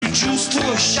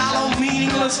a shallow,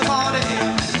 meaningless party.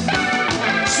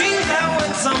 Seems that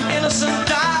when some innocent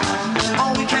die,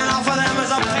 all we can offer them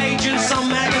is a page in some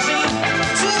magazine.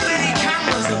 Too many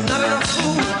cameras and not enough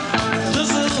food.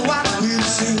 This is what we've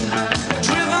seen.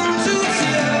 Driven to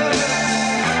tears.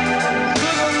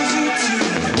 Driven to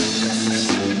tears.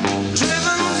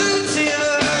 Driven to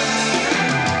tears.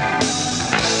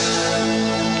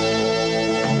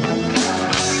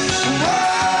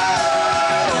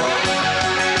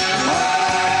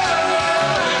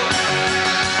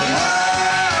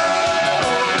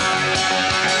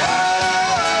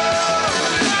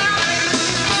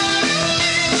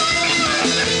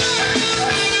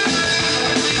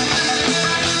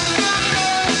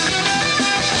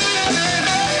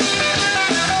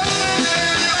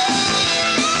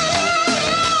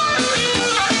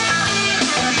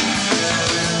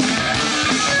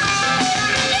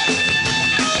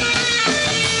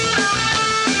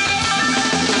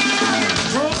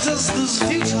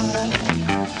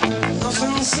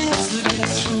 Seems to get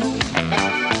through.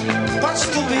 What's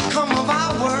to become of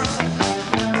our world?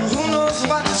 Who knows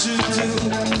what to do?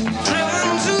 Driven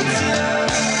to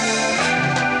tears.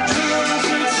 Driven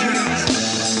to tears.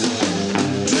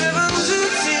 Driven to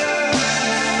tears.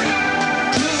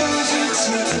 Driven to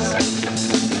tears.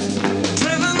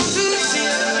 Driven to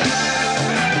tears.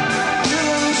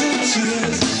 Driven to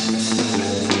tears.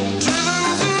 Driven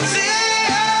to tears.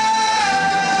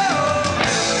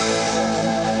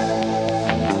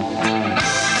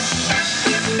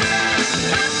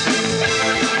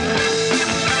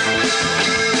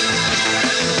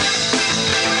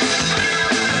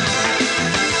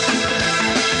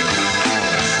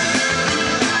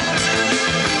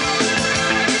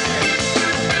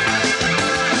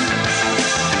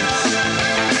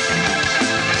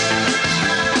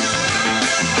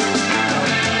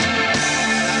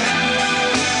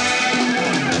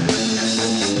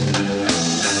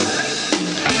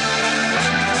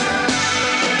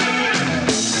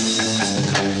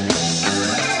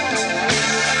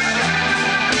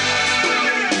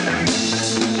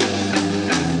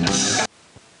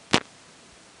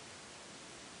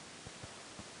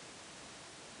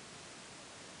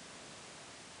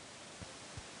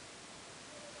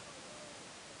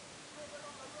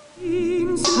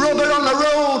 Rubber on the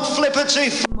road, flippity.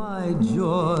 My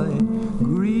joy,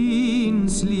 green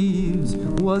sleeves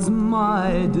was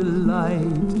my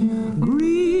delight.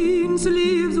 Green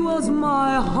sleeves was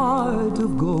my heart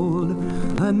of gold.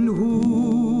 And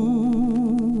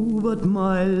who but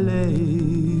my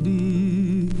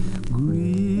lady,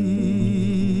 green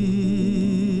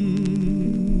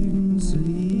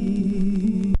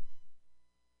sleeves.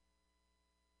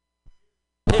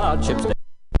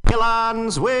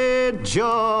 Lands with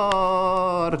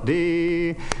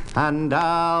Geordie, and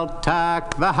I'll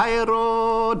tack the high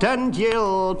road and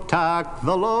you'll tack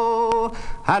the low,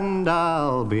 and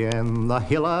I'll be in the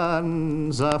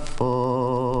Highlands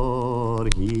afore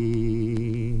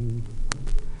ye.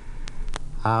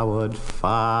 I would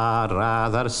far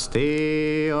rather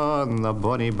stay on the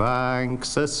bonny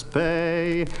banks of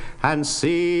Spey and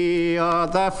see all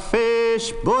the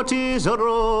fish booties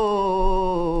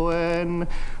rowing,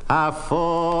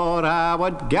 afore I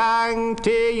would gang to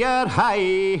your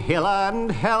high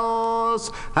Highland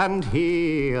hills and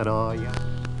hear all your...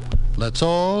 Let's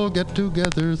all get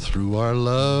together through our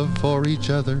love for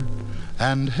each other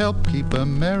and help keep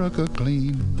America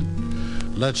clean.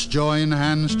 Let's join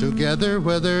hands together,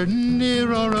 whether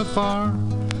near or afar,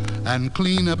 and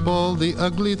clean up all the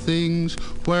ugly things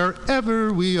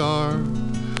wherever we are.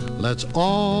 Let's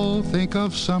all think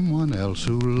of someone else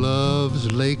who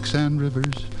loves lakes and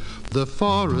rivers, the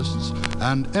forests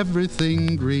and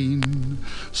everything green.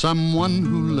 Someone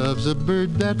who loves a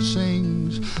bird that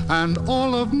sings and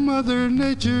all of Mother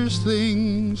Nature's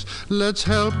things. Let's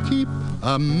help keep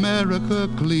America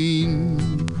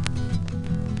clean.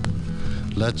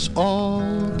 Let's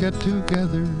all get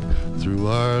together through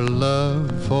our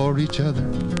love for each other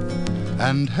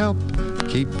and help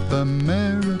keep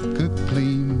America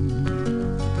clean.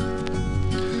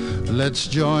 Let's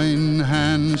join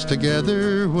hands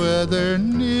together, whether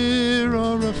near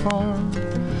or afar,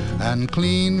 and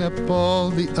clean up all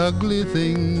the ugly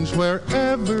things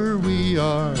wherever we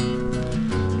are.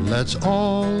 Let's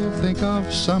all think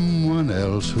of someone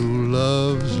else who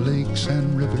loves lakes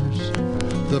and rivers,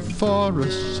 the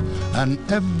forests and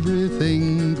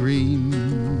everything green.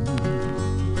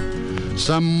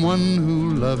 Someone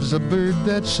who loves a bird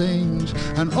that sings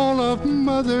and all of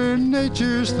Mother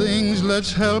Nature's things.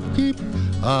 Let's help keep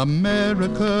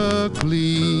America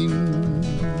clean.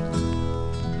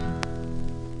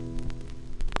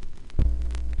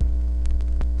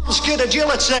 Let's get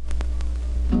agility.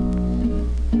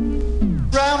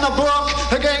 round the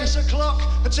block against the clock.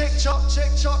 A tick-tock,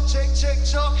 tick-tock,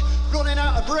 tick-tick-tock. Running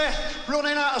out of breath,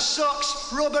 running out of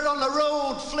socks. Rubber on the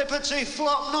road,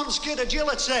 flippity-flop, non-skid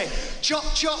agility.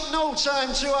 Chop-chop, no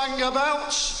time to hang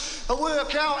about. A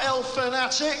workout, elf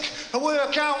fanatic. A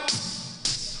workout.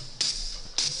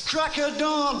 Crack of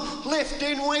dawn,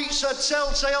 lifting weights, a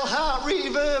telltale heart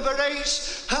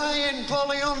reverberates. High in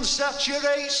poly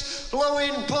unsaturates, low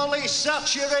in poly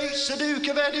saturates. The Duke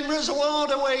of Edinburgh's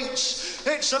award awaits.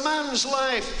 It's a man's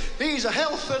life, he's a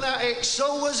health fanatic,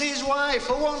 so was his wife.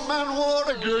 A one-man war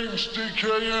against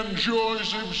decay,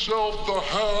 enjoys himself the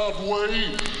hard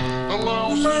way,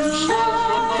 allows himself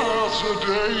a mass a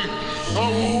day.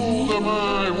 How old am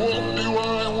I? What do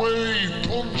I weigh?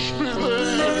 Punch me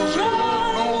there, does it work?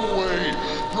 No way.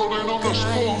 Running on the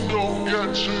spot, don't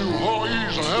get too hot,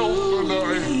 he's a health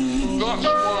fanatic. That's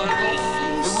why not.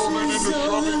 Running in the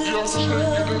traffic jams,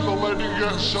 taking in the lead, he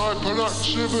gets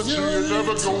hyperactivity, he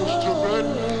never goes to bed.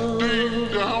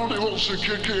 Deep down, he wants to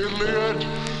kick it in the head.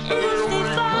 They'll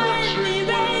regret it when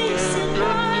they're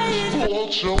dead. There's more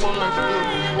to life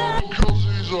than one, because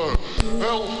he's a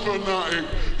health fanatic.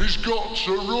 He's got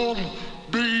to run.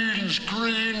 Beans,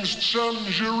 greens,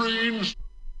 tangerines.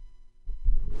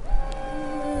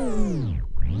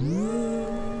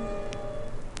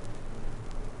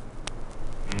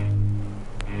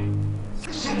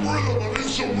 It's a rhythm,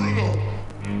 it's a rhythm.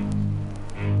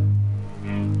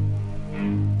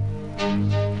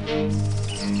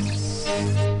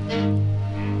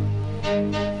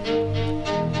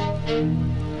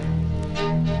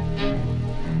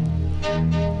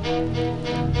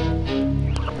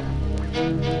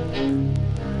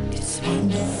 It's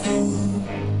wonderful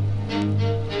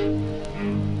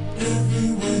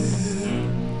everywhere,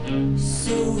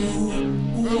 so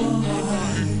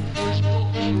wide. He's got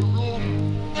to run.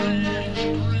 Beans,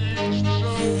 greens,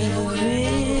 tangerines.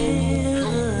 The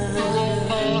raw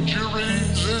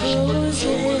margarines is the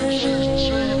delicious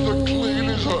tea. The clean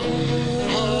is a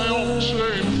high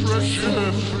octane, fresh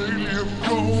air feel. You've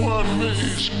got one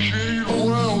me's keen.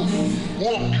 Well,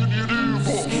 what can you do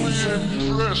but be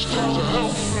impressed? He's a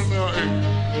health fanatic.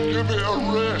 Give it a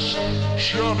rest.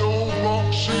 Shadow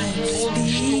boxing,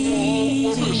 punch the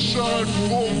wall on a side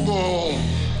football.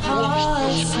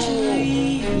 What's the score?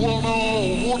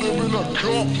 1-1, would have been a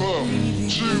copper.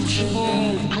 Too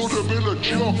small, could have been a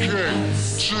jockey.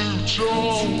 Too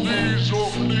tall, knees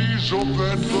up,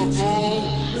 head the ball.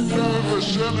 Nervous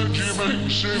energy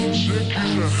makes him sick.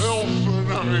 He's a health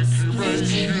fanatic, he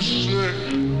makes you sick.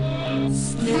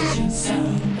 Station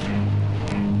sound,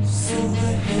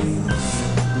 silver hills.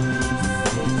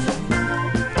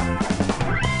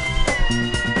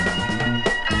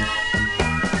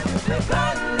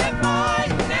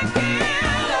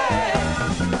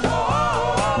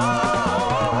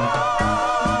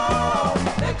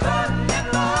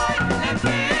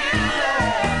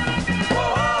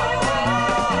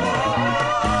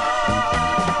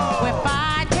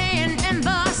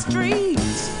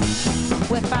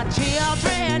 With our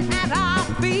children at our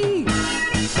feet,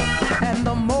 and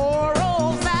the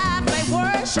morals that they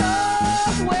worship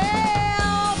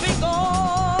will be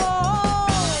gone.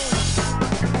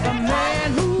 The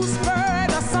man who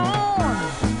spurred us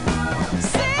on,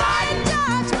 sitting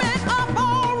judgment of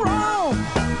all wrong,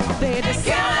 they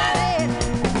decided,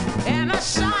 and a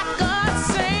shotgun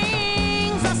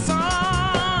sings a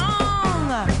song.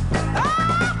 I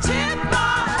tip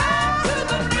my hat to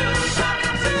the new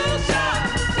Constitution.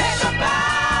 It's a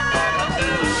bad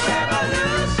revolution.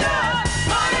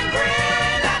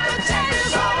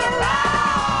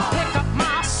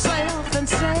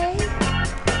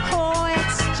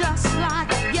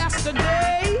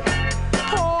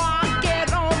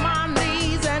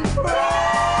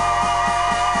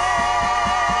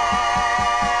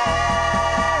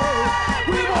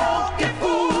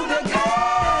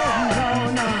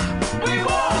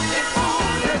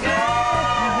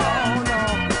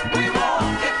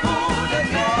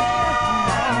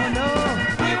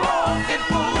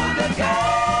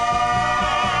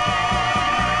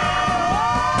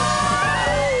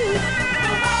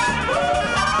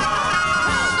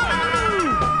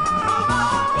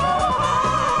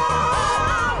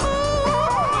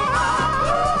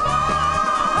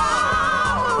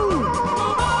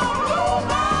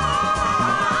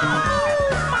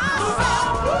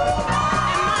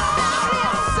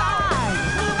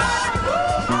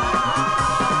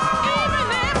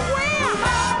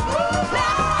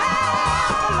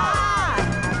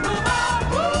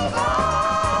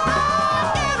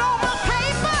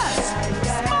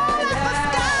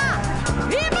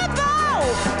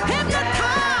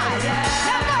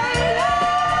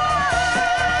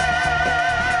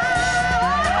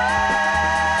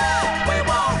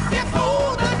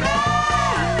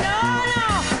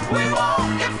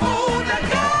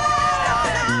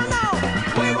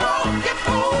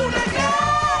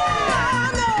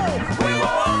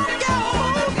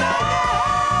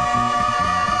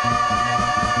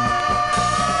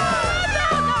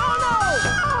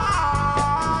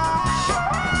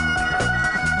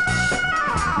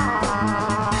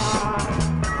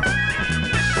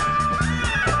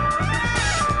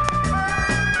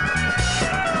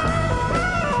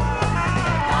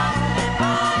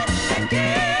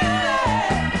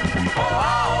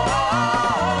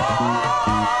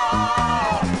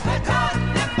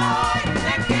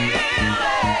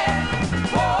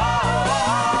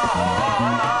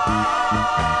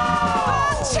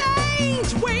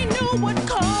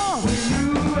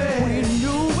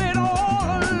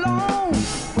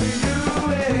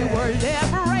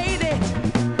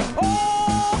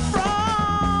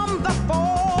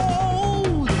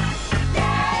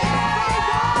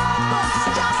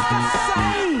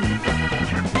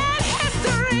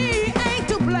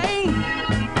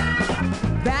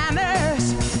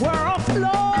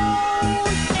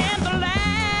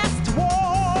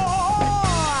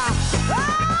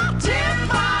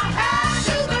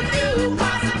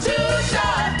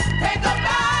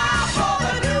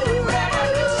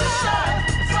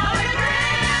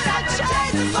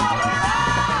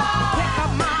 Pick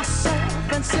up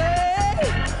myself and say,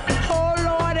 oh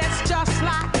Lord, it's just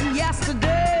like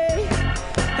yesterday.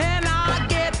 And I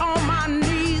get on my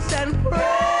knees and pray.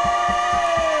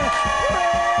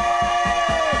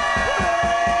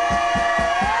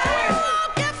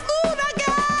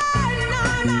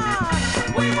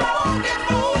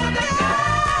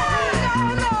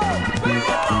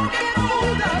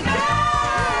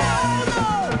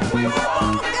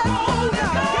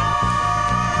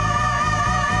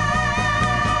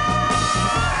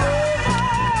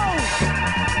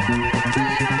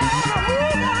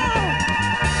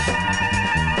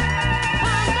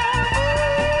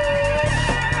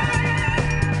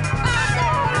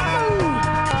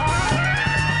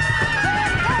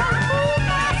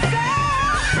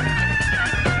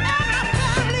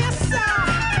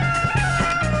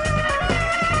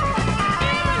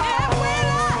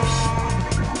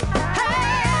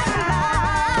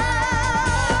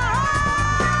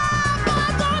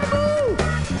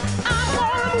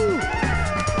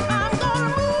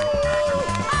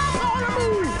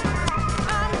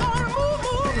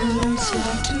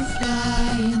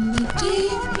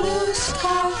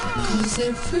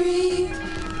 They're free,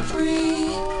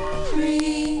 free,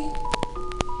 free.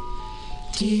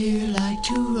 Deer like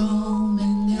to roam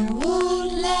in their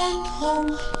woodland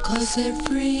home, 'cause they're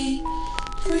free,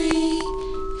 free,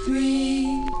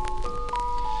 free.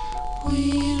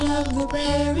 We love the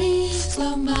prairies,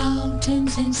 the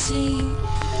mountains and sea.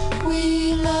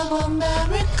 We love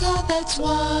America, that's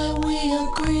why we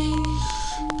agree.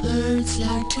 Birds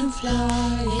like to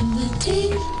fly in the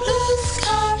deep blue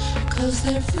sky, 'cause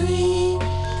they're free,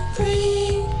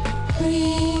 free,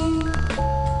 free.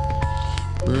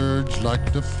 Birds like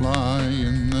to fly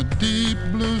in the deep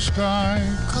blue sky,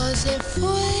 'Cause they're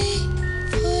free,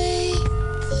 free,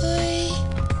 free.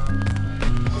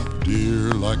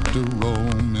 Deer like to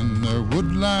roam in their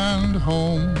woodland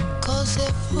home, 'Cause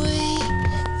they're free,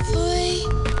 free,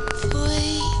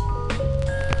 free.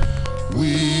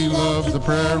 We love the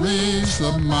prairies,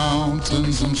 the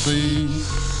mountains and seas.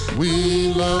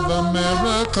 We love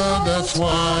America, that's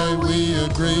why we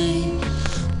agree.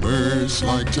 Birds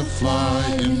like to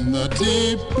fly in the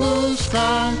deep blue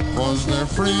sky, 'cause they're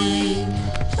free,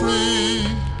 free,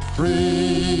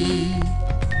 free.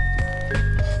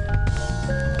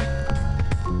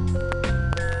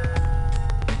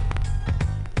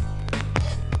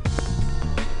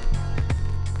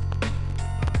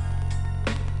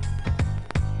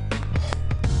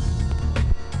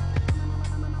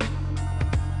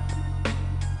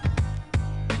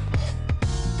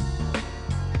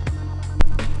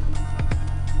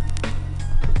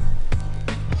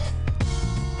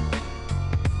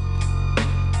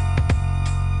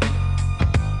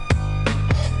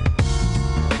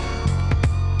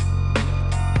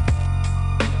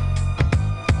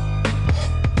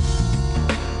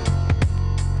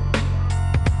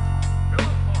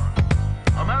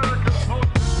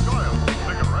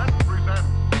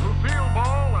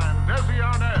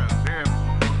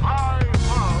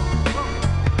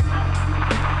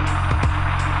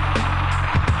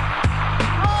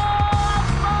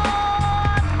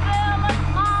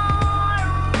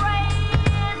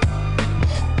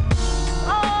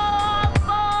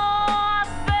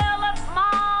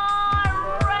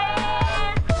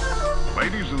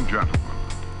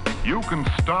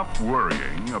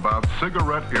 Worrying about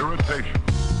cigarette irritation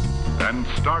and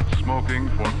start smoking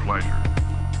for pleasure.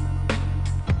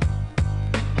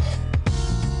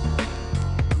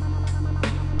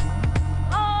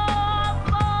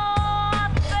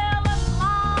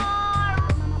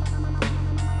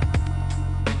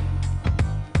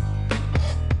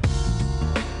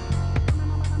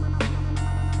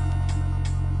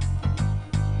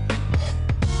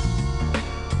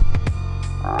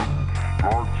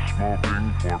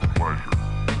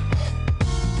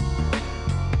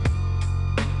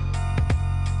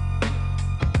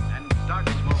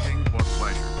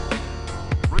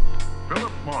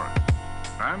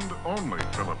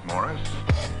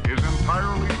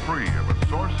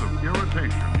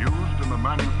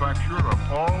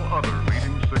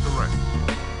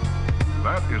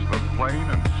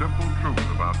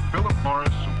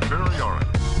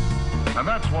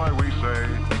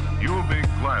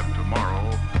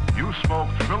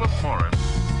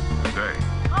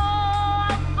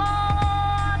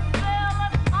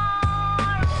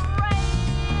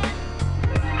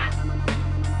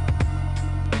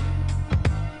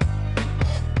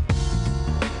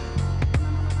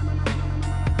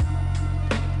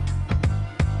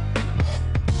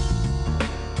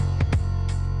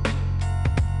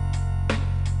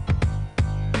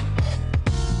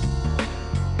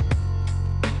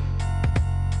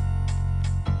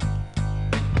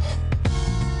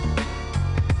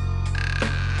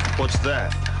 What's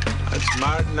that? That's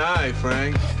Martin I,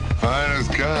 Frank. Fine as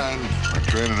kind. I'm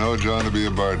training old John to be a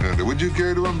bartender. Would you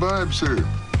care to imbibe, sir?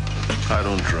 I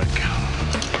don't drink.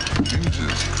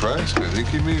 Jesus Christ, I think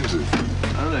he means it.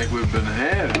 I think we've been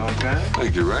had, okay? I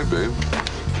think you're right, babe.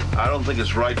 I don't think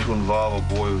it's right to involve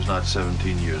a boy who's not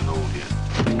 17 years old yet.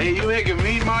 Hey, you make a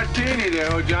mean martini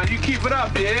there, old John. You keep it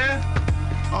up, yeah?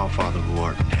 Our Father who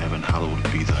art in heaven, hallowed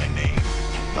be thy name.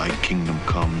 Thy kingdom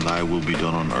come, thy will be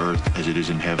done on earth as it is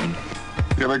in heaven.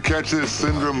 You ever catch this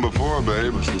syndrome before, babe?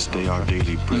 Give us this day our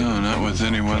daily bread. No, not with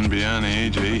anyone beyond the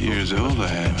age of 8 years old, I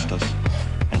haven't. Us,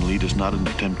 and lead us not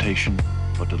into temptation,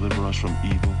 but deliver us from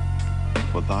evil.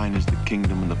 For thine is the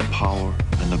kingdom and the power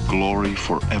and the glory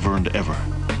forever and ever.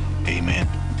 Amen.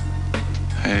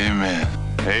 Amen.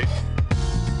 Hey.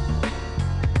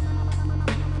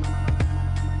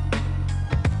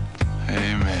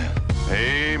 Amen.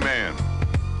 Amen.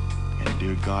 And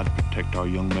dear God, protect our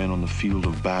young men on the field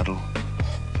of battle,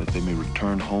 that they may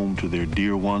return home to their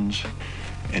dear ones.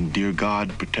 And dear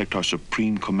God, protect our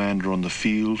supreme commander on the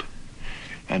field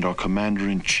and our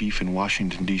commander-in-chief in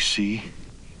Washington, D.C.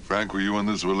 Frank, were you on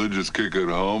this religious kick at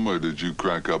home, or did you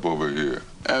crack up over here?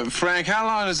 Frank, how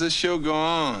long does this show go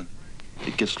on?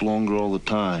 It gets longer all the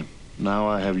time. Now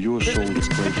I have your soul to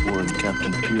play for and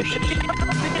Captain Pierce's.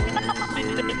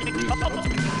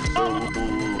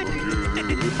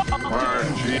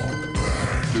 Marching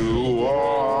to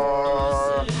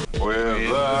war with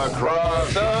the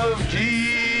cross of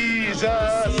Jesus.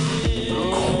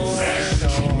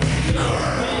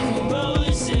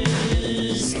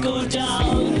 Roses go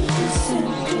down.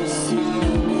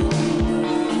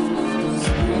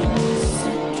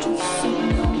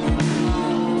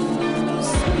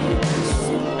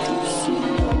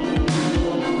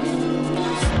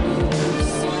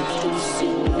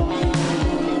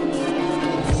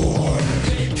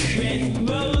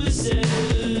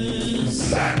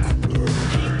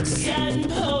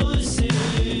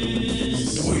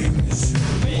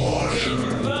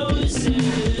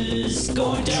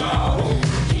 Go down,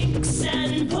 pinks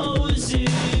and posies.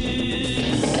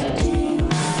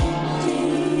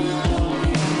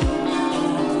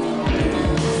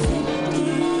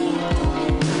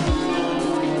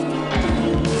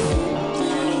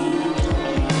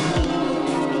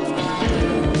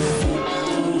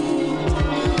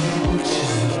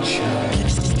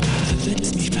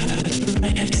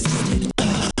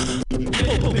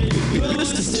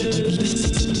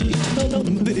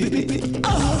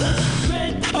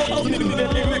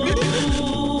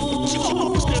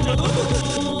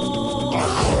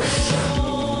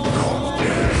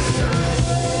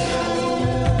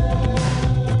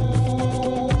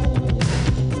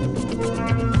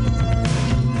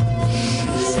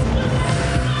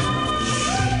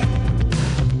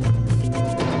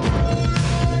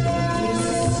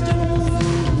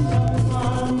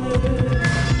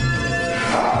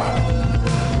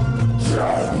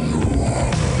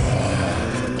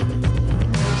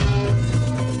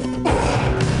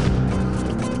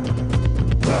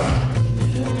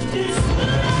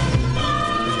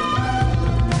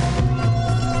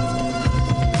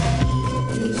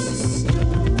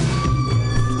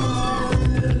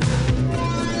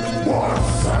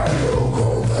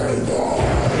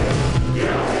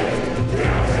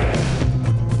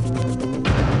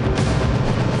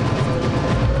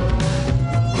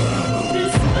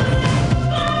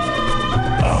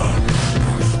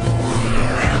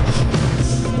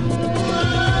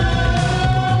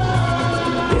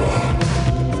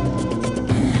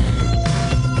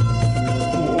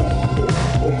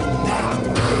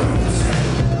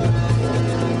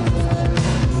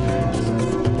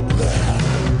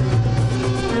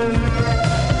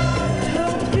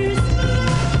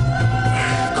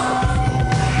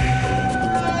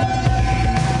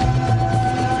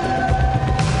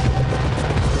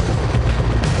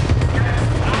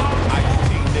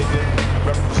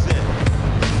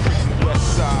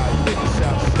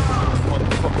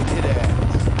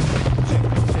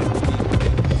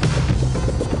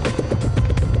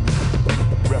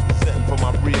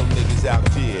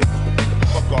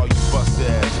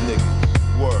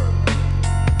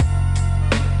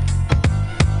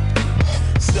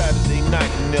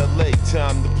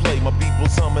 Time to play. My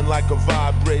people's humming like a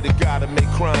vibrator, gotta make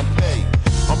crime pay.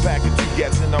 I'm packing 2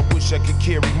 gats and I wish I could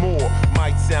carry more.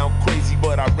 Might sound crazy,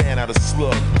 but I ran out of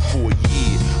slug for a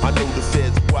year. I know the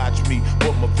feds watch me,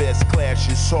 but my vest clash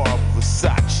is hard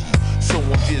Versace. So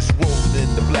I'm just rolling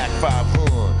in the black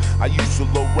 500. I used to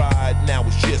low ride, now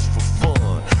it's just for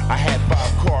fun. I had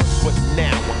 5 cars, but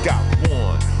now I got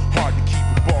 1. Hard to keep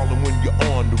it ballin' when you're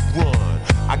on the run.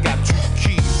 I got 2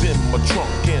 keys in my trunk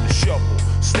and a shovel.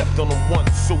 Stepped on them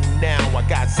once, so now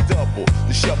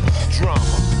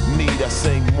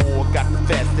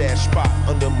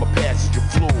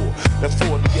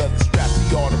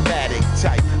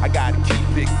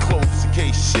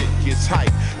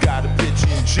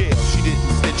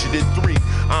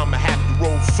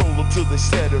they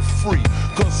set her free.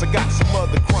 Cause I got some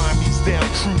other crimies down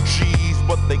true G's,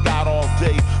 but they got all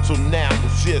day, so now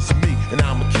it's just me. And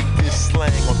I'ma keep this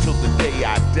slang until the day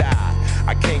I die.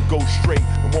 I can't go straight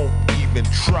and won't even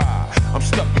try. I'm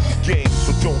stuck in the game,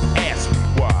 so don't ask me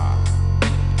why.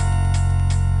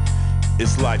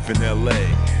 It's life in LA.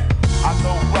 I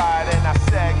low ride and I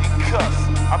sag and cuss.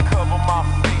 I cover my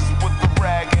face with the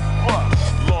rag and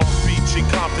bust. Long Beach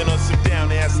and Compton are some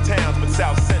down-ass towns, but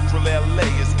South Central LA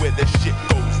is where the shit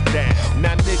goes down.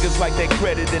 Now niggas like that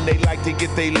credit and they like to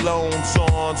get their loans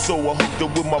on, so I hooked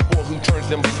up with my boy who turns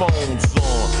them phones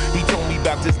on. He told me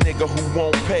about this nigga who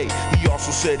won't pay. He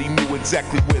also said he knew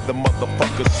exactly where the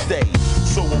motherfucker stayed.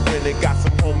 So I went and got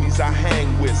some homies I hang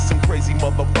with, some crazy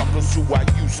motherfuckers who I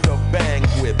used to bang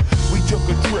with. We took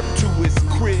a trip to his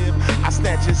crib. I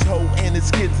snatched his hoe and his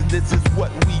kids, and this is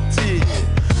what we did.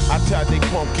 I tied they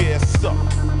punk ass up.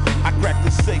 I cracked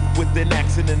the safe with an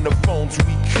accent and the phones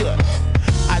we cut.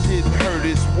 I didn't hurt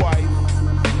his wife,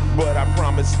 but I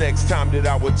promised next time that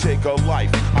I would take her life.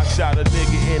 I shot a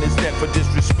nigga in his neck for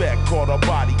disrespect. Caught a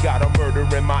body, got a murder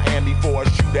in Miami for a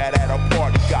shootout at a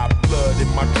party. Got blood in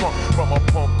my trunk from a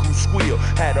punk who squealed.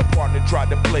 Had a partner tried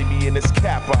to play me in his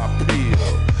cap, I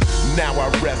peeled. Now I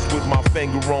rest with my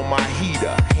finger on my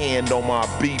heater, hand on my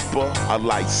beeper, a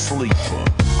light sleeper.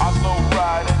 I low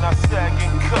ride and I sag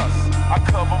and cuss. I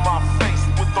cover my face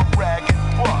with the rag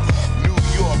and bust. New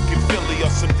York and Philly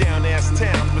are some down-ass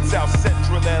towns, but South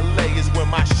Central LA is where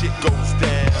my shit goes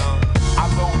down. I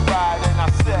low ride and I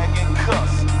sag and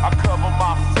cuss. I cover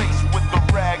my face with the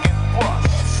rag and bust.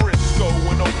 Frisco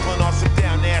and Oakland are some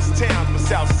down-ass towns, but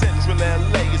South Central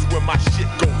LA is where my shit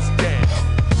goes down.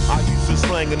 I used to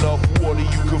slang enough water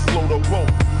you could float a boat.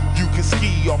 You can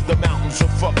ski off the mountains of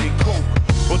fucking coke.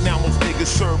 But now most niggas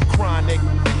serve chronic,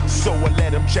 so I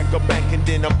let them check a bank and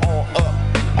then I'm all up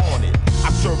on it.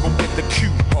 I serve them with the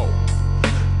cute hoe.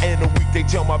 And a week they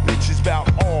tell my bitches about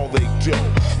all they do.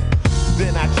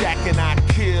 Then I jack and I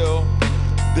kill.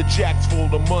 The jack's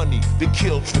full of money, the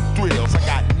kills for thrills. I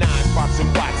got 9 spots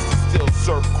and watts to still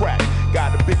serve crack.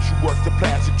 Got a bitch who works the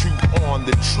plastic tube on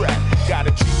the track. Got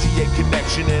a GTA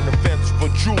connection and a fence for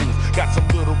jewels. Got some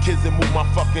little kids that move my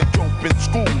fucking dope in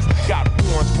schools. Got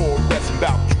warrants for arrest in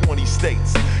about 20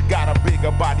 states. Got a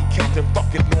bigger body count than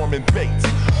fucking Norman Bates.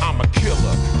 I'm a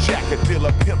killer, jacket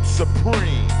dealer, pimp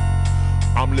supreme.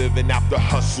 I'm living out the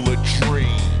hustler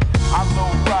dream. I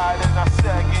low ride and I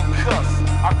sag and cuss.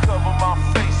 I cover my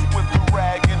face with the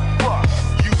rag and bust.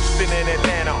 Houston and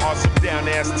Atlanta are some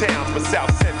down-ass towns, but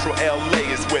South Central LA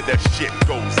is where that shit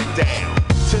goes down.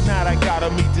 Tonight I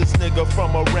gotta meet this nigga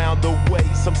from around the way.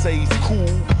 Some say he's cool,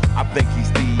 I think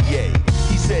he's DEA.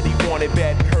 He said he wanted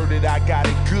bad and heard it, I got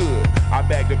it good. I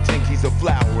bagged up 10 keys of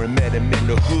flour and met him in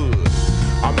the hood.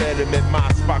 I met him at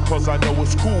my spot cause I know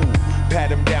it's cool. Pat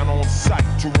him down on sight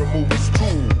to remove his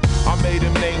tool. I made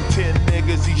him name 10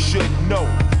 niggas he should know,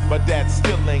 but that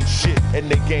still ain't shit and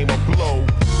they gave him a blow.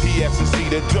 He asked to see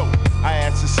the dope, I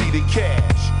asked to see the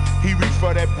cash. He reached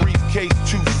for that briefcase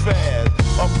too fast.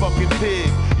 A fucking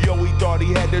pig, yo, he thought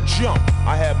he had to jump.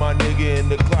 I had my nigga in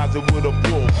the closet with a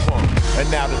bull pump. And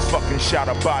now this fucking shot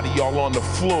a body all on the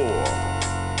floor.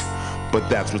 But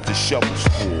that's what the shovel's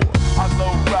for. I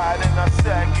low ride and I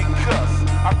sag and cuss.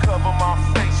 I cover my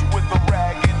face with a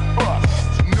rag and bust.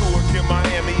 Newark and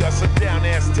Miami are some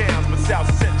down-ass towns, but South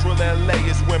Central LA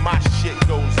is where my shit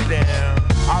goes down.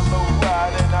 I low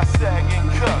ride and I sag and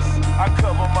cuss. I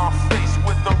cover my face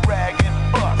with a rag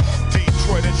and bust.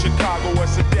 Detroit and Chicago are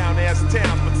some down-ass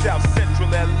towns, but South Central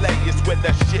LA is where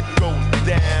that shit goes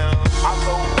down. I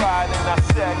low ride and I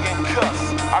sag and cuss.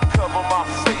 I cover my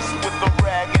face with a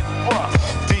rag and bust.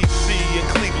 DC and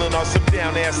Cleveland are some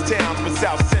down-ass towns, but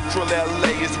South Central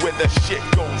LA is where the shit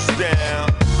goes down.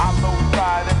 I low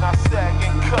ride and I sag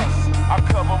and cuss. I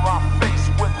cover my face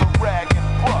with a rag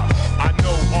and bust. I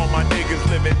know all my niggas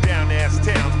live in down-ass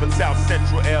towns, but South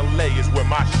Central LA is where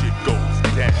my shit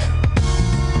goes down.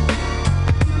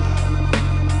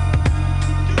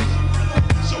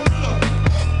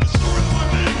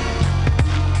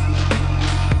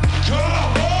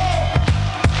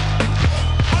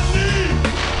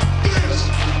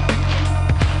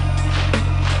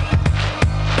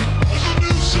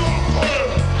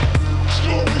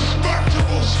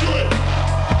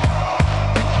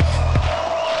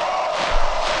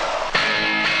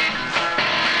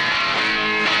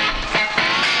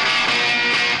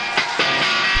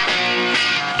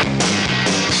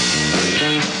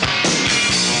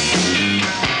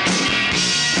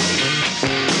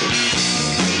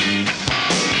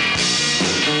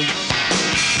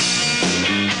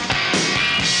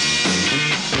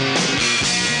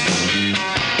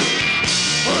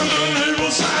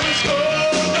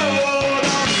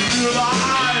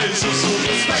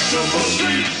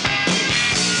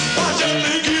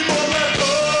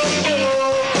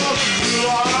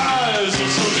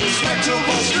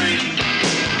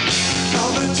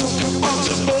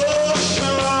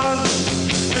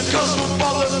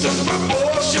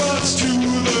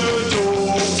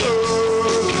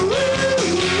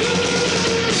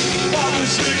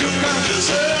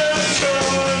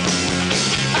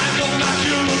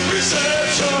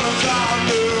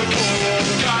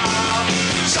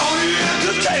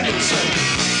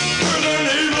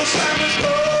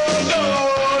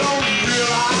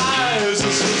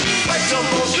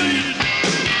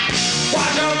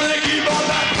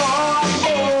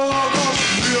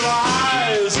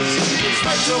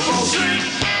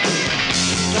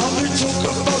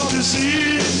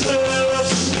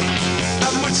 Jesus,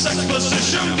 and which sex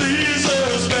position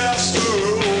pleases best?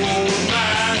 Oh,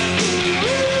 man.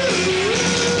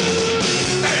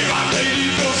 Hey, my lady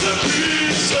goes to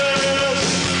pieces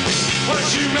when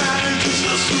she manages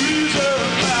to squeeze her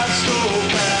past the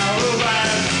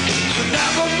caravan.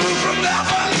 Never move from that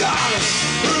one goddess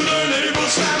through the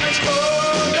neighbor's family's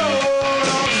code. No,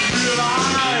 don't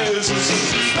realize this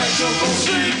is respectable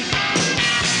street.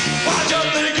 Why'd you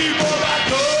think he bought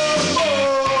that gun?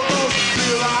 Don't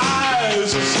realize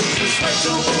this is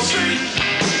respectable street.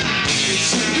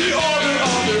 It's in the order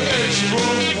of the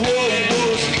H-room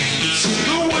walls. It's in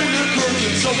the way the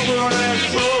curtains open and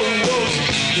close.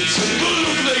 It's in the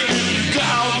look they give you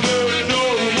down their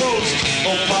nose.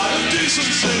 Oh, by the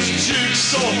decency's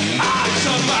jigsaw, I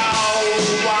come out.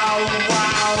 Wow,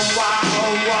 wow, wow, wow,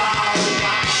 wow.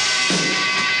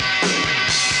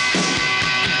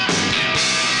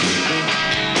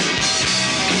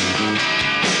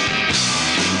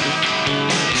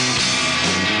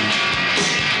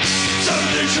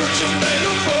 Sunday church has made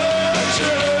a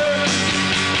fortune.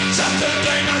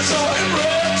 Saturday night saw him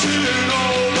rutting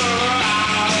over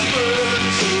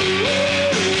islands.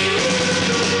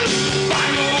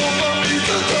 Bible over me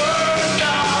to turn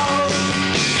down.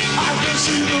 I can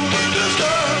see the windows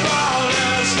turn round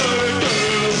as the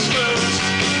girls miss.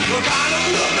 The kind of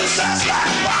look that says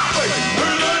like Bobby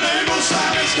in the neighbor's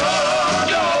family's code.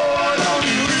 No, don't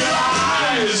you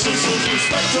realize this is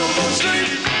respectable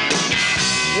street?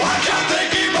 Why'd you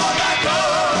think he bought that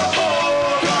gun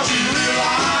for? 'Cause he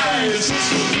realized this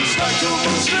is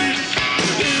respectable street.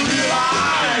 He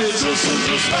realized this is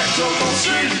respectable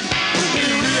street. He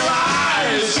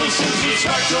realized this is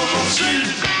respectable street.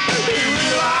 He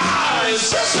realized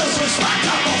this is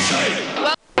respectable street.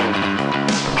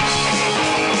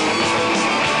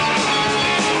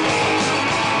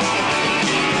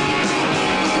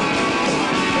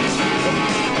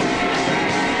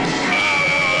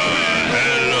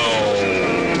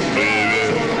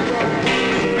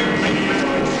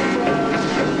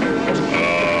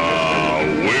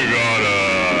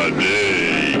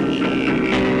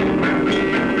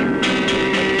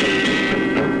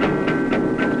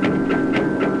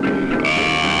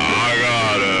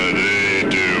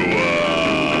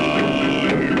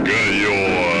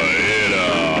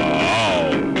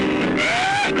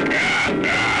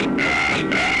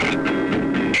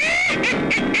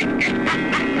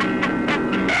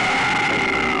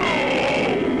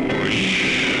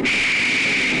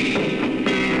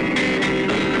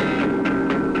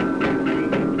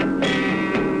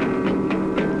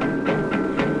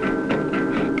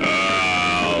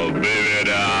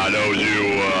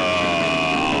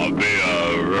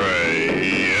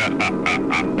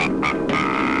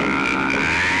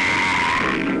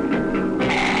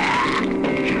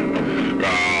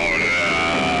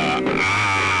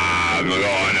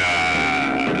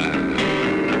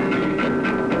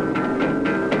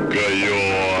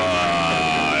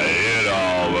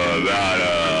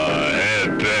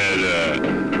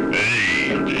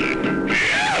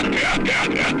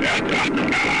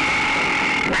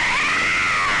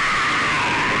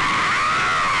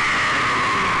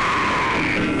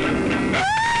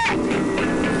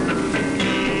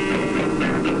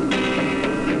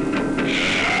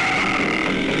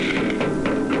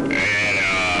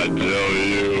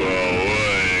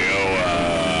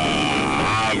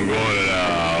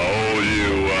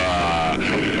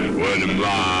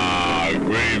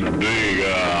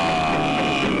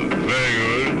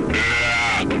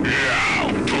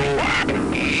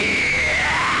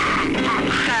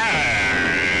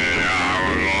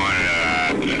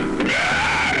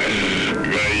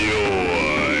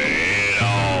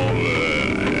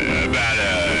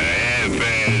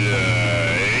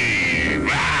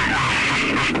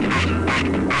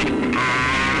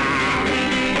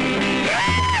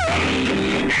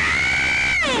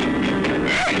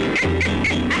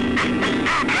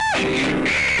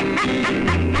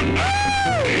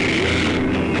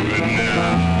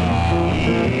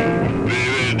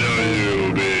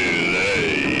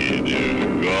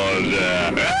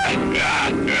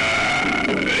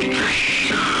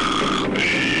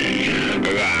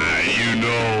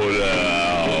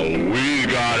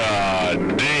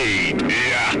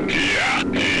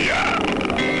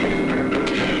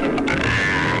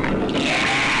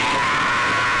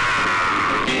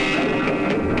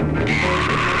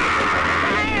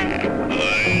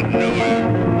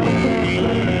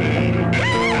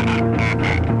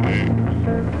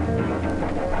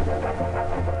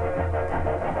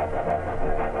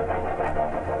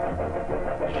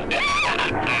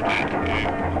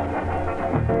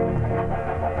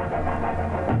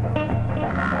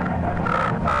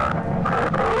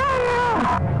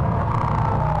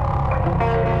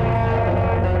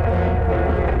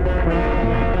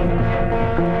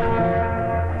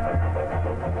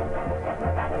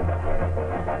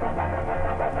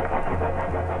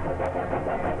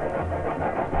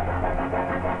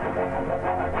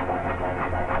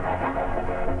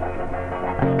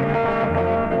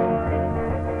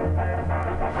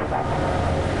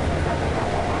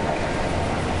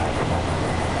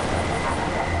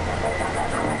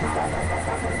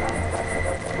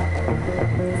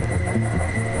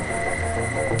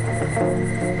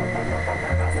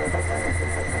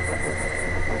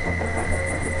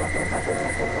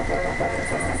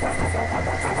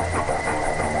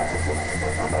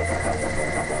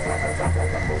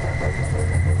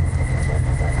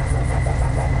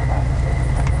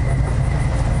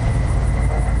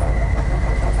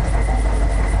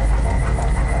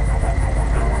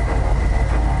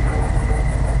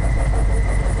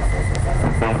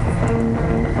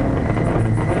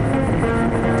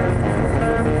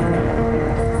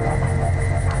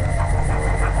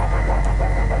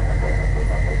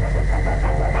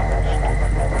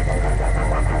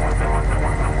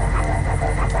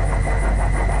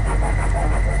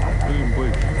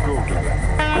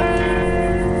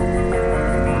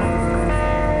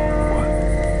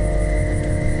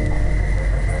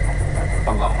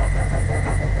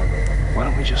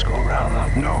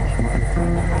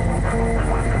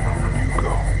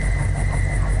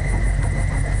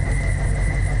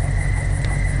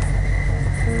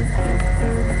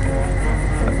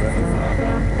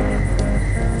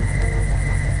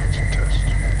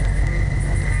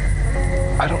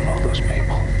 I don't know those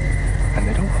people, and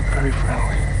they don't look very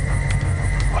friendly.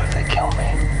 What if they kill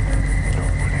me?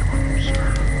 Nobody will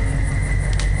observe.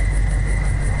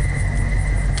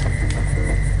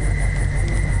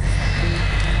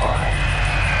 All right,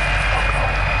 I'll go.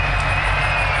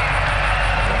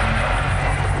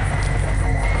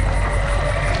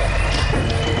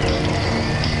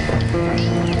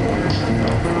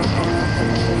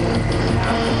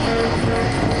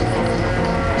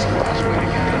 It's the last way to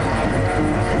get out.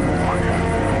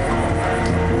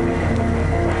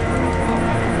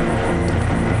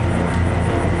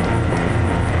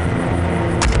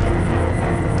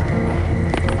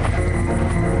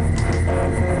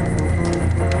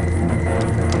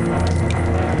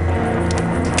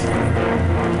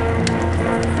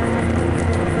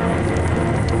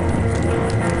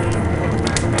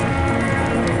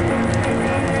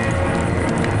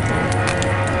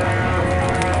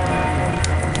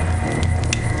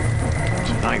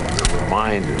 Tonight we're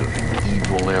reminded of the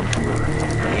evil emperor,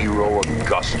 Nero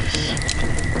Augustus.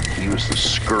 He was the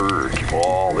scourge of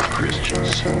all the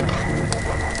Christians.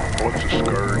 What's a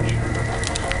scourge?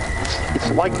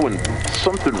 It's like when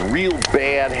something real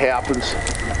bad happens,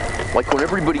 like when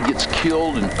everybody gets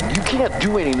killed and you can't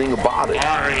do anything about it.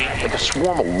 Like a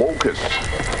swarm of locusts.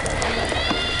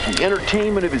 The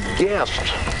entertainment of his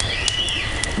guests.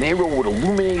 Nero would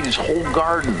illuminate his whole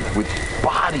garden with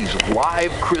bodies of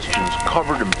live Christians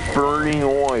covered in burning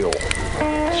oil,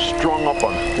 strung up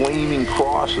on flaming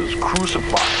crosses,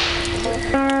 crucified.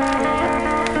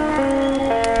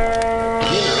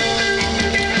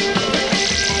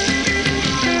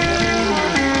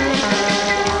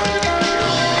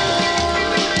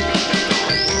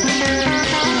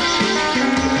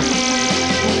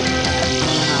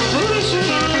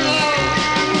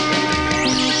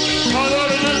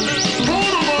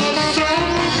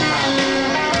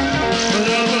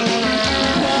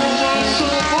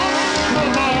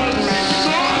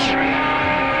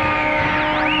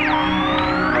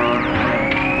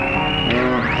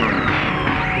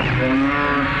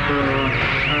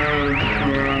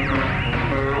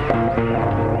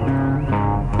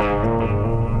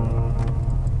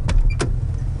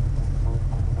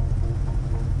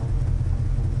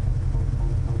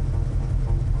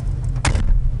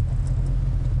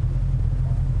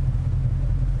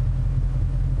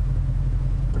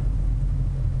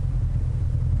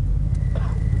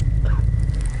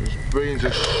 Beans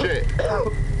of shit.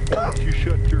 Why don't you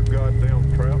shut your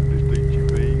goddamn trap and just eat your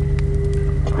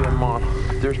beans? Grandma,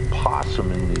 there's possum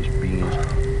in these beans,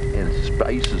 and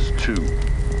spices too.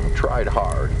 I tried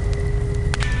hard.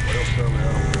 Well, Sally, I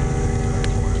don't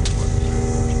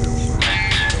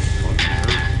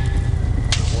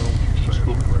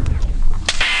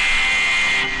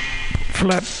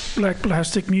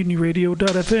FlatBlackPlastic,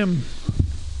 MutinyRadio.fm.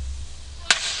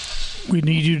 We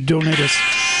need you to donate us.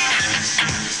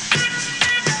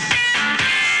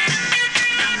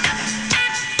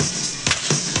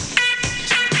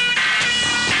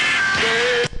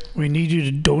 We need you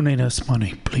to donate us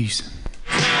money, please.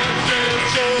 In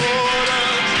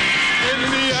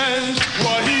the end,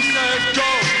 what he says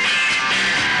goes.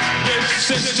 This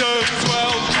system's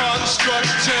well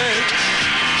constructed.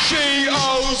 She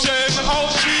owes him all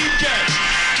she gets.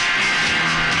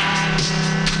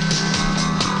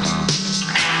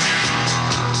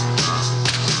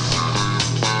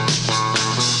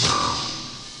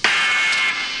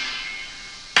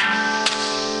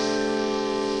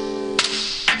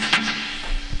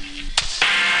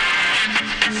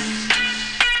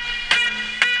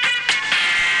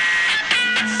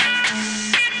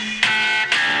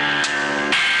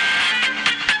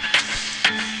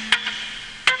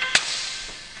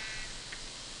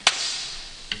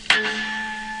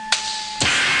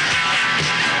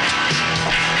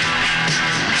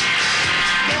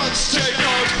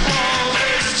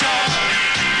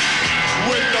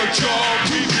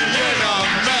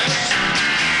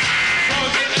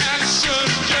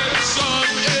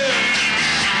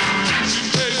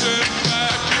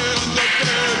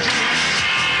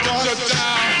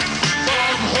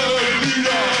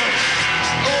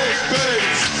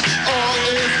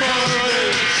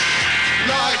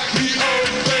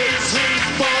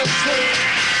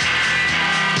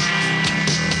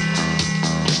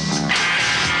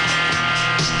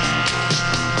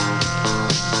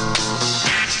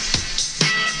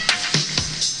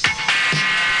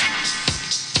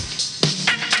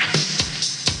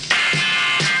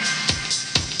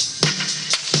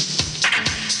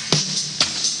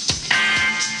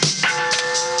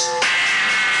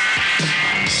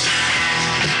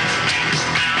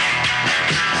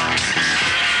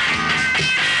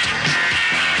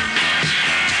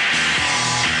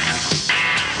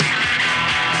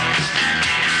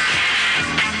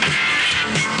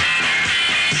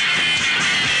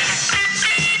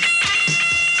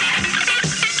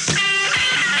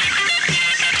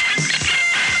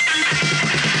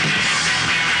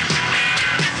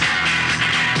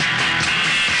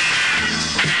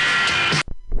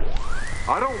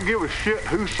 don't give a shit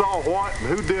who saw what and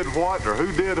who did what or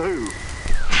who did who.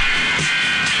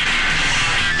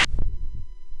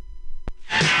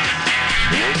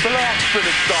 Here's the last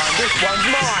Philistine. This one's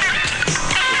mine.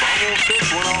 If I want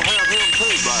this one, I'll have him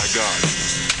too, by God.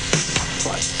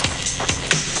 Right.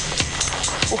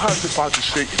 Well, how's if I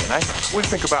just shoot you then, eh? What do you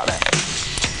think about that?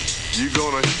 You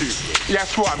gonna shoot me?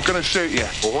 That's right, I'm gonna shoot you.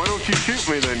 Well, why don't you shoot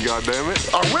me then, goddammit?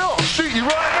 I will. I'll shoot you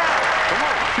right now. Come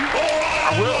on, shoot me.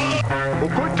 I will. Well,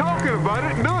 quit talking about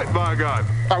it and do it, by God.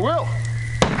 I will.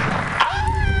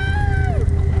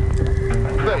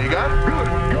 There you go. Good.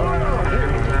 Go on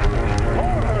here.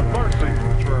 Lord have mercy.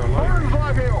 Burns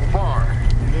like hellfire.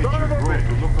 Son of a bitch.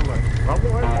 I'm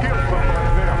gonna have to kill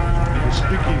somebody now. The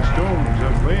sticky stones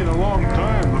have lain a long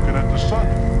time looking at the sun.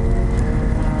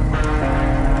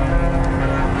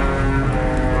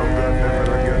 Oh, goddammit,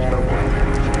 I guess nobody.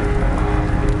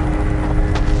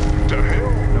 To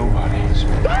hell. Nobody has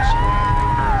been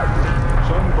disturbed.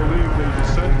 Some believe they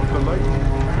descend with the lightning,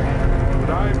 but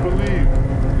I believe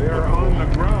they are on the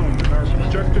ground and are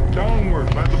projected downward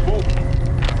by the bolt.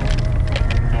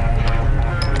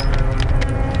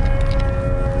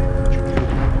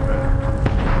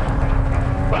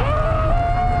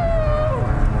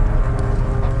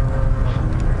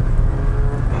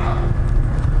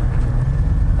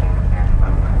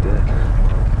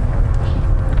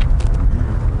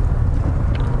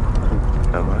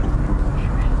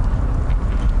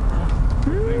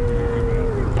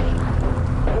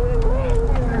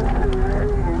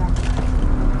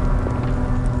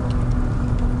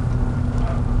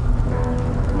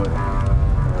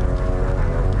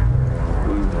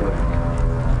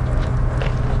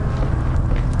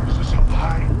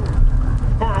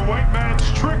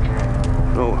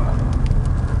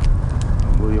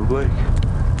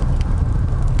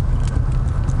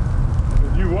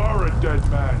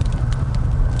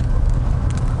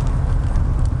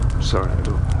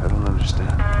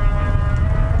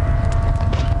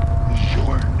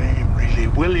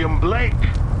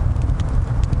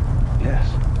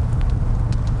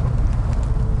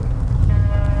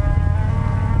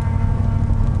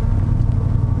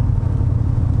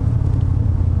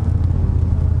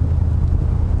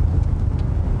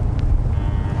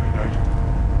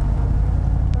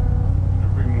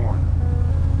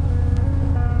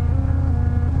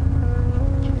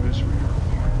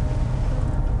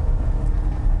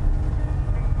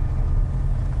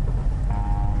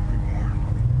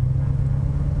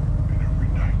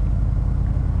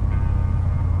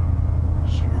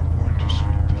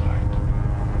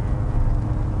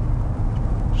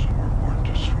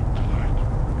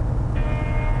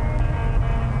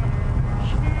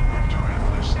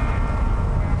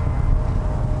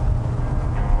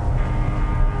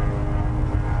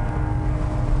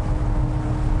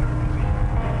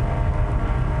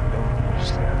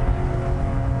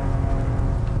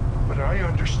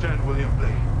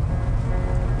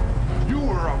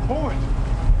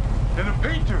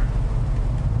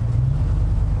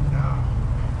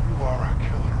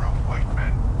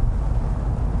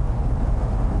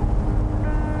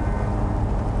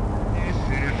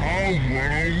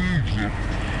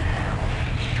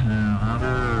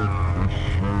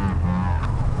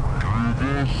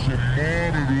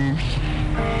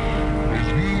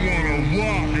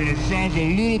 Sounds a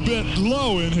little bit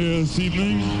low in here this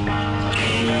evening.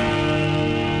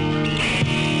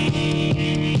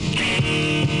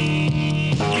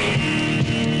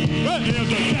 Well,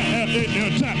 there's a cat in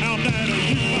town that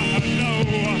you might know.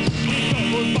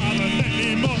 Goes by the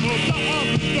name of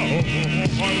Domino.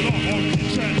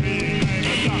 Send me a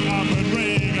diamond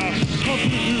ring. A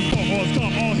blue balls,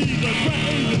 come on, he's the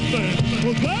craziest thing.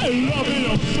 Well, they love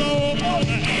him so much.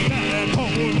 That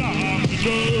whole Domino.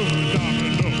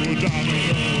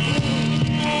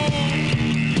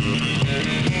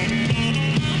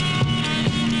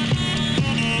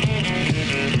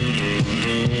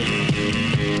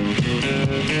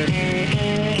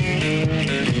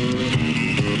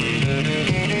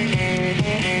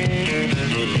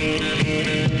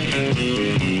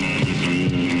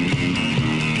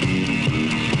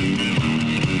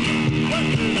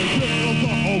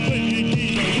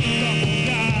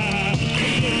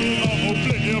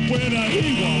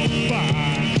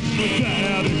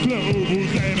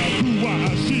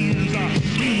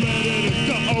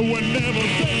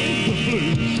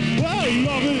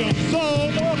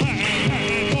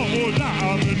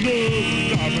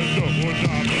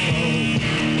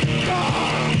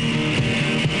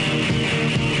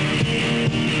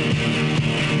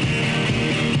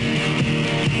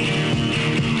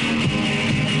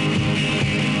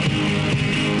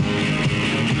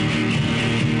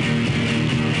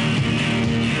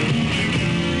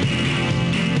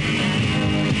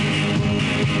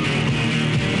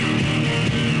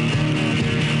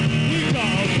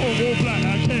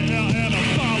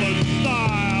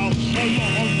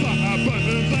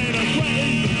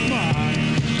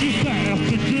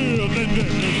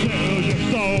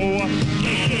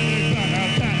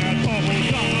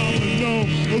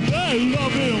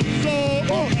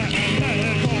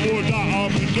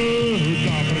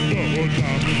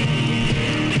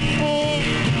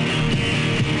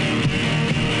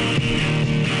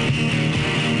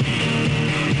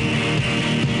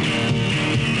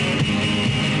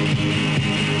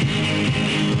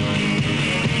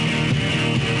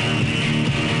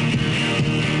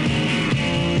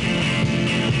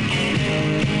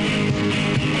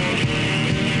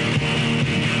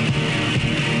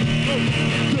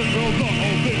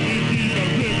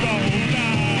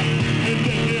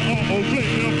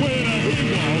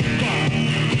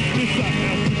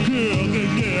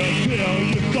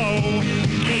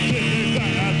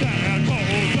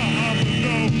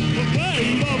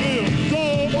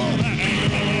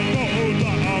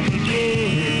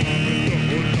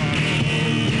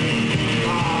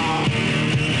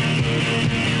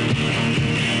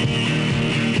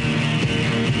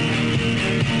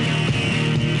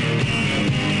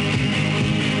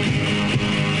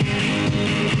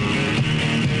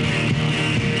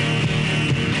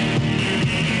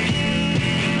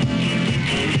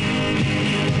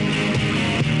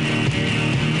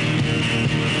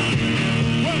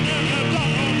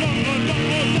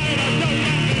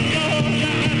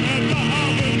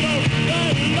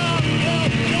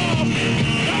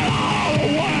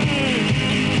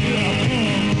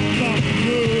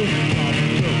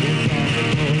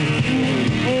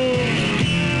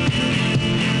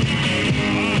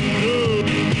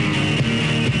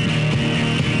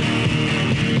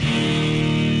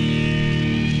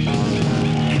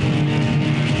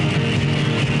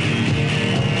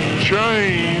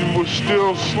 Shane was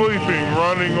still sleeping,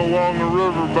 running along the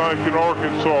riverbank in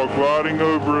Arkansas, gliding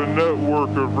over a network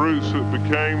of roots that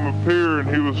became a pier, and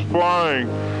he was flying,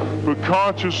 but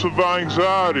conscious of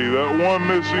anxiety, that one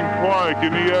missing plank,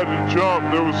 and he had to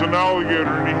jump. There was an alligator,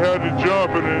 and he had to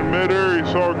jump, and in midair he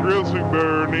saw a grizzly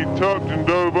bear, and he tucked and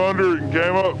dove under it and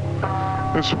came up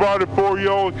and spotted 4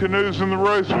 yellow canoes, and the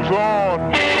race was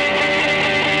on.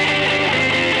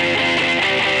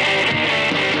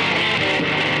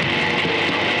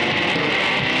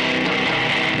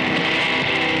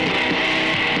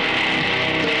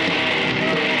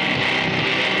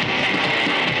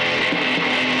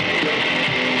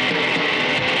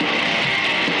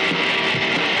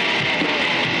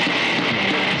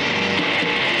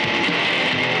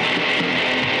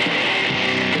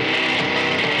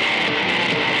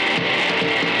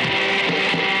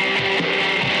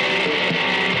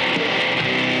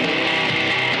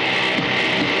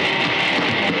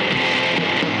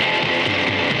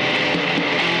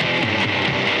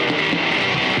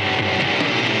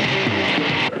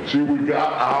 See, we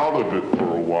got out of it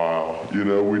for a while. You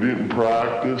know, we didn't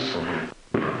practice.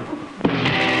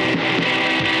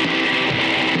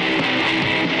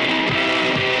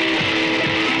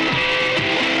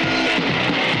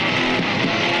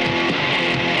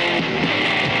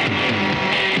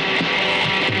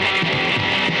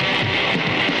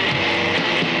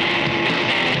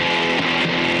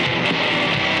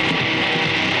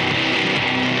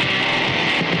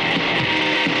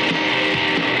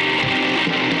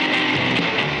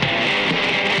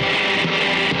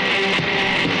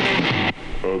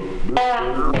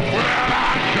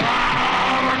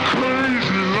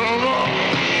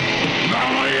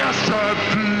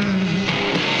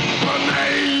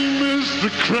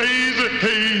 Crazy,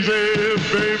 hazy,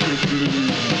 baby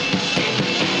blue.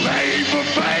 Baby,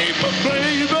 baby,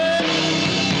 baby.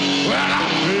 Well, I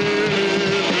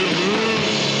feel blue.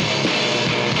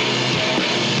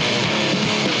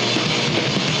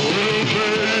 Well,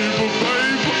 baby, baby,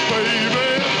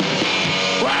 baby.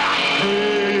 Well, I'm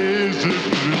crazy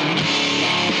blue.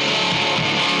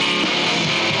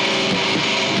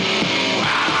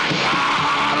 Well, I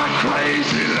got a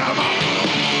crazy lover.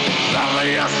 Lover,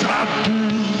 yes, I do.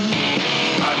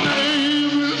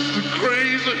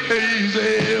 Hazy,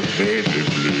 baby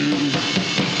blue.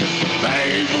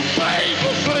 Baby,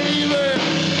 baby, baby.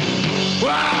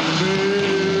 Well, baby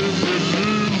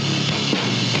blue.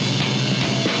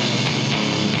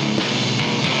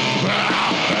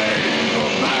 Well, baby,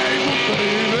 baby,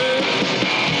 baby.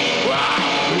 Well,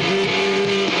 baby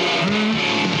blue.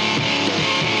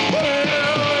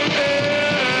 Well, yeah.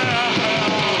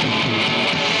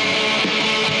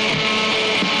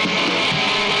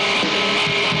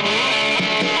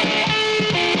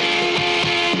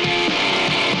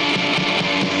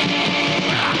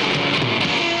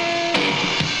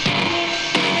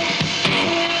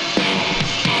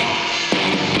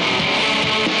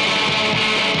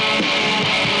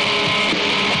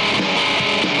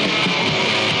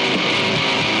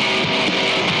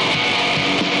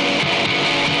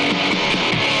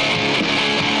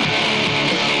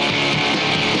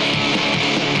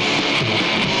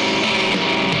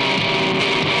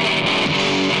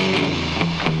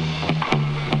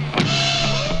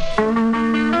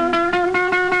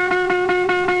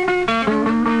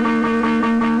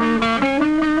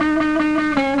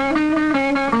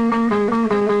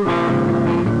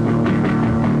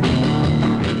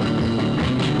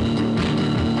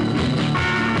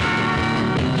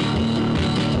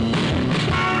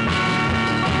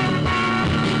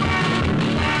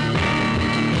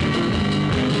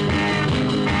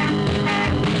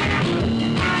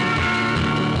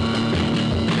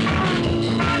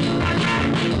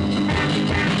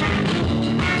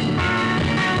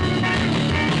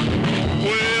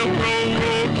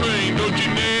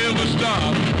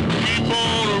 stop. Keep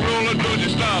on a rolling, don't you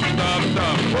stop, stop,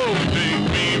 stop. Oh, take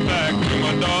me back to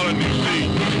my darling, you see.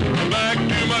 Back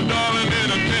to my darling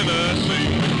in a Tennessee.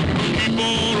 Keep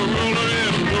on a rolling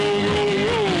and roll, roll,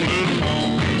 roll it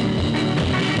along.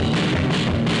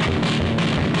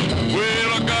 Well,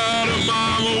 I got a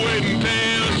mama waiting in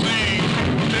Tennessee.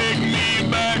 Take me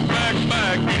back, back,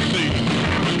 back, you see.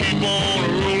 Keep on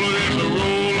a rolling as I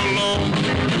roll along.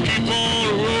 Keep on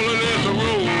a rolling as I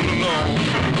roll along.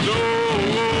 So roll,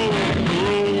 roll,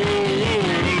 roll, roll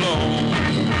along.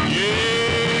 Yeah,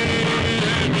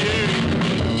 yeah.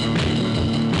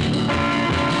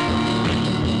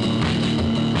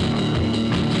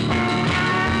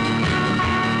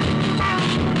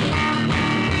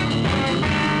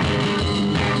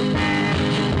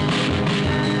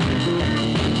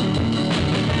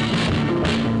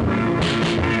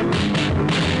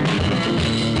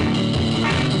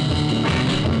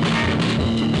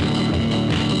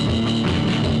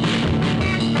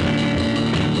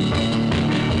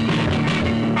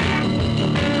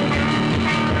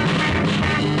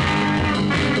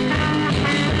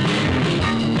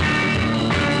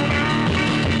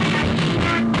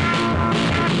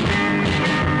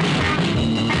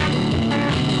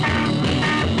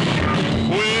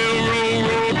 Well, roll,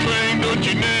 roll, train, don't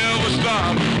you never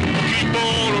stop. Keep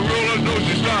on a rolling, don't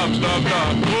you stop, stop,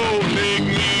 stop. Oh, take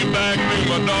me back to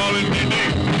my darling,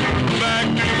 today. Back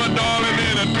to my darling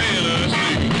in a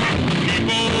Tennessee. Keep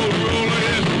on rolling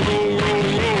as I roll, roll,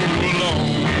 roll along.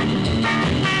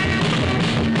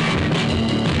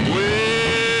 Well,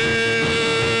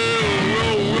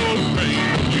 roll, roll, train,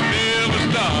 don't you never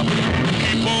stop.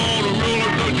 Keep on a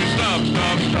rolling, don't you stop,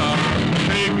 stop, stop.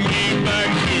 Take me back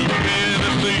to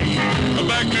Tennessee,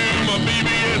 back to my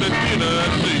baby in the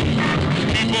Tennessee.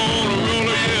 Keep on a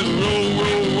rolling, yes, roll,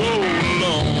 roll, roll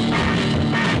along.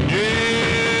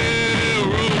 Yeah,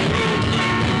 roll, roll.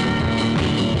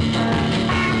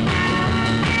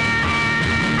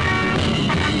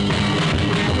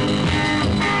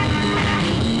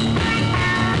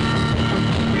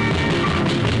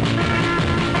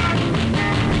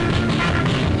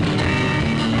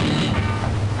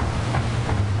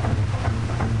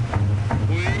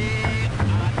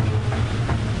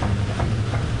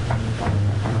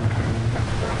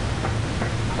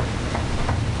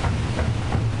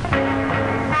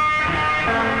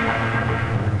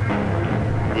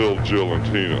 Bill, Jill, and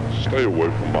Tina, stay away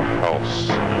from my house.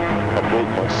 I broke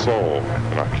my saw,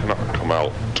 and I cannot come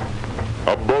out.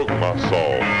 I broke my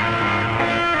saw.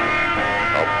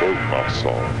 I broke my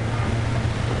saw.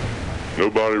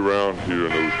 Nobody around here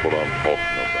knows what I'm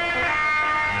talking about.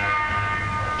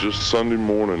 Just Sunday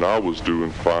morning, I was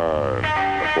doing fine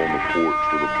up on the porch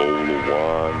with a bowl of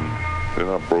wine. Then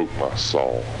I broke my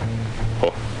saw.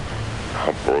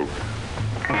 I broke it.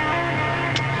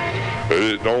 But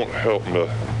it don't help nothing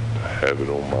to have it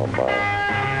on my mind.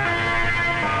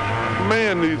 A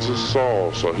man needs a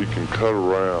saw so he can cut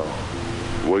around.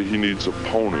 The way he needs a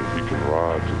pony, he can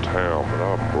ride to town. But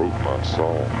I broke my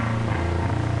saw.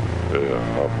 Yeah,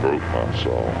 I broke my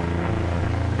saw.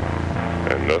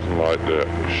 And nothing like that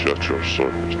will shut your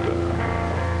circus down.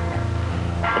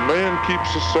 A man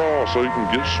keeps a saw so he can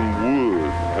get some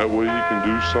wood. That way he can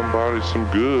do somebody some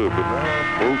good. But now I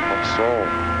broke my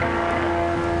saw.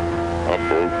 I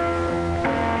broke it.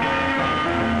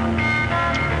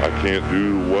 I can't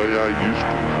do the way I used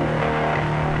to.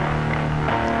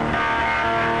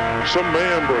 If some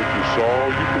man break your saw,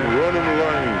 you can run in the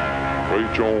lane. Break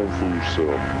your own fool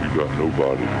self. You got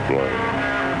nobody to blame.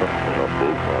 And I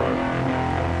broke mine.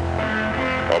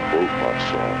 I broke my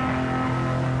saw.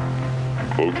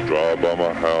 Folks drive by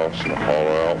my house and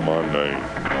holler out my name.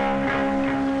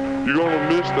 You're gonna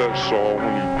miss that saw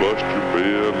when you bust your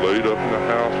bed, laid up in the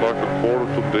house like a quarter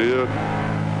till dead.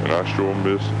 And I sure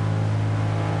miss it.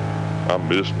 I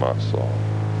miss my saw.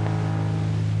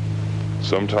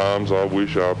 Sometimes I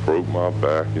wish I broke my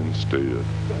back instead.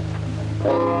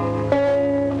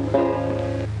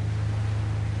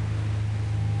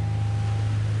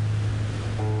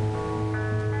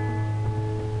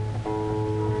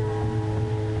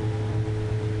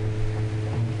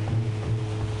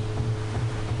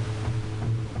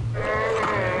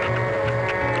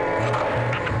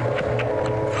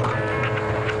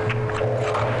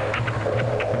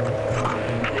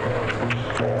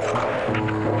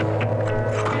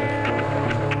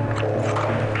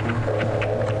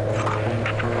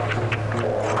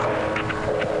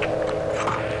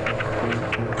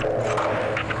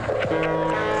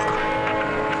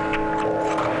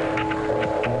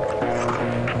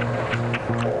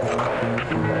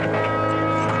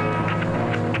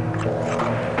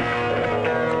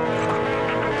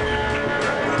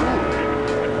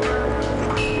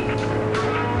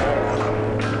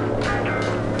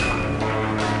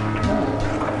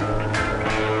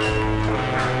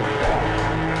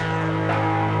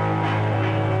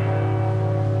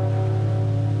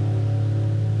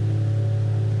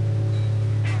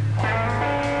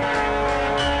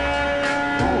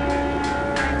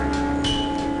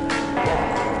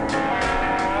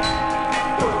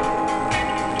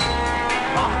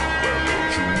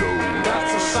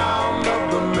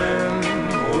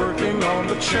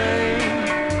 chain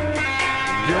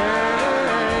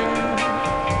gang.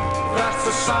 That's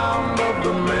the sound of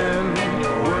the men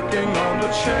working on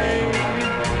the chain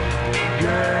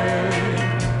gang.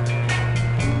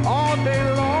 All day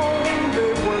long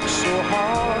they work so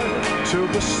hard till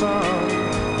the sun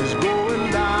is going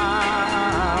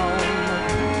down,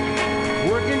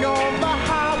 working on the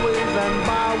highways and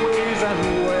byways and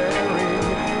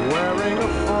wearing a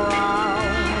frown.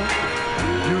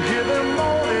 You hear them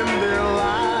moaning their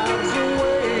lives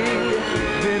away,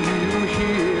 then you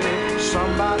hear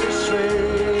somebody say,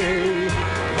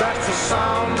 that's the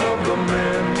sound of the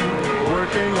men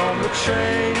working on the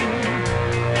chain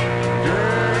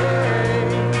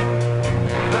gang.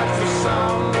 That's the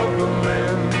sound of the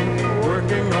men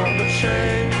working on the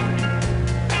chain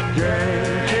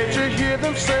gang. Can't you hear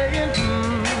them saying,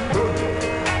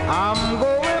 I'm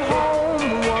going home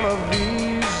one of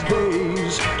these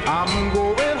days. I'm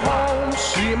going home,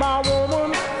 see my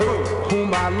woman whom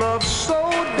I love so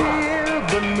dear.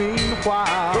 But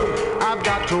meanwhile, I've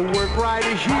got to work right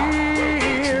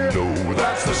here.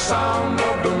 That's the sound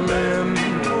of the men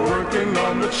working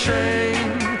on the chain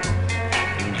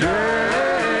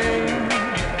gang.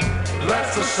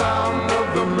 That's the sound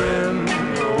of the men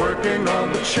working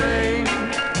on the chain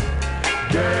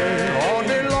gang. All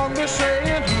day long they're saying,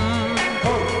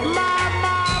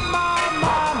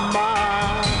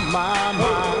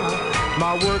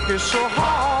 my work is so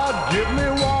hard, give me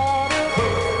water,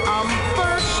 I'm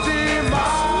thirsty,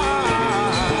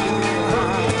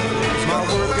 my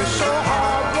work is so hard.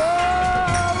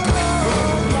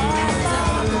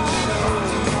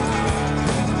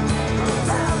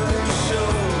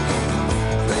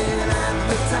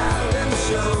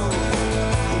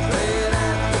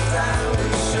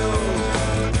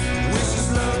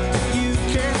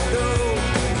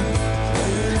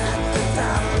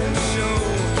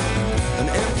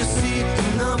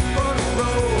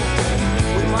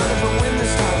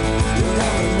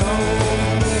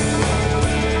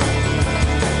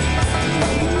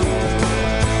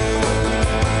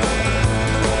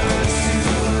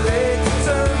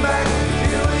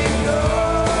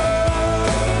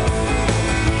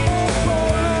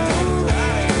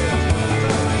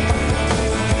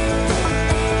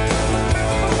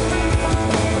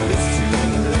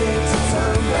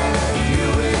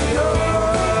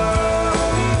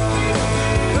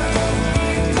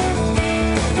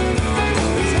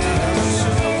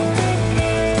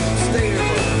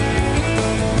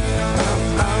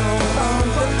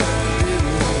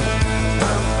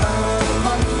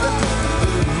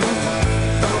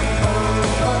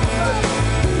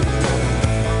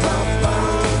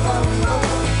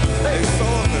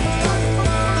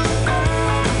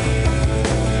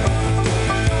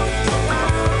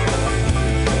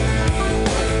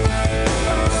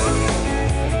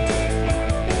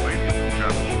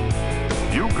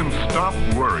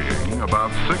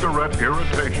 Cigarette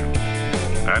irritation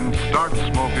and start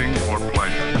smoking for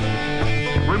pleasure.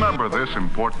 Remember this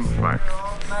important fact.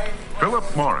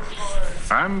 Philip Morris,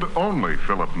 and only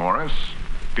Philip Morris,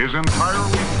 is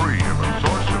entirely free of a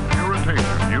source of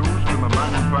irritation used in the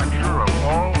manufacture of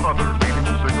all other leading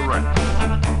cigarettes.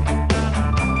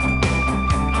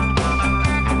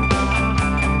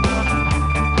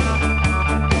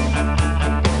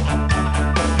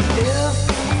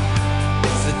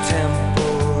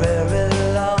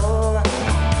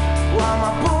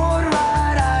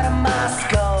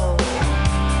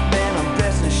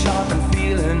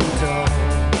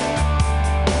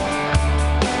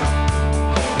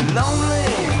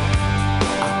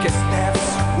 Guess that's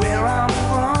where I'm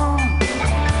from.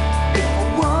 If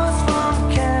it was from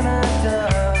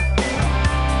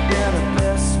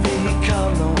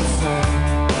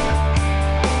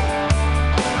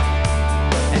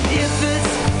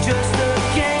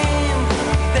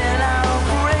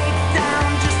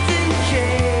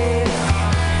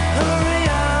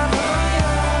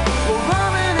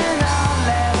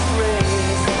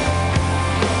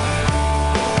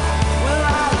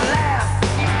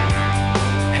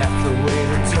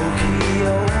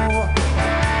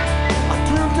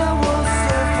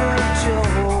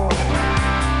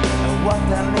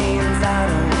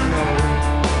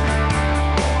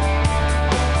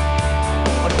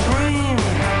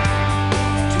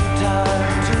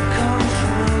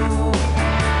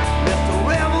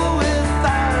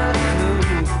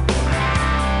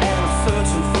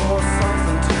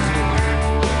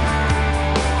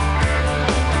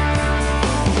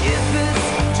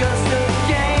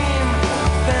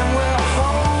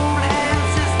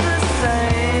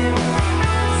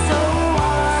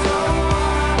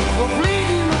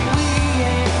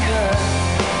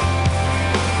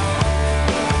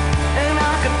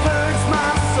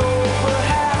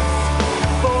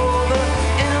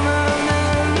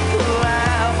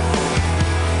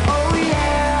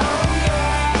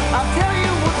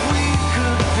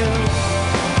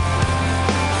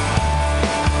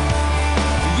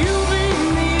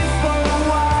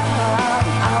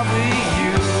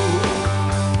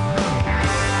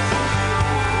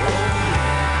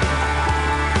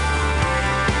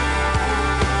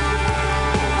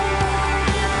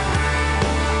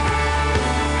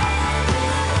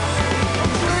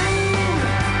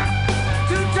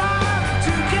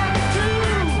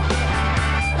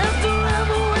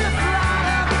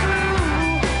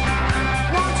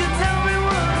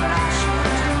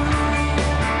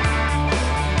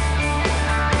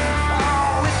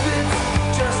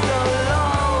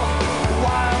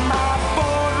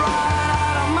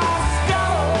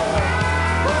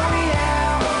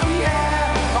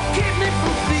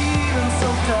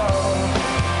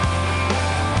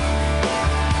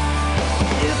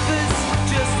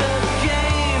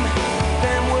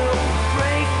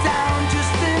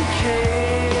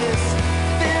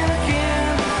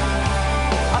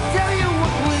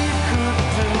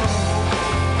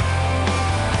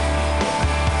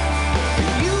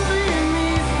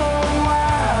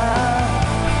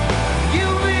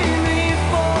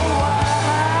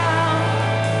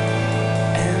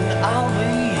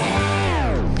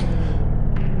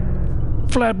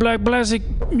FlatBlackPlastic,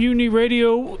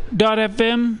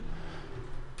 MutinyRadio.fm.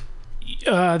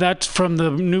 That's from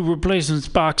the new Replacements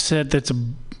box set. That's a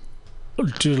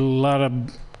lot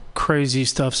of crazy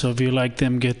stuff. So if you like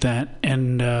them, get that.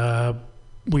 And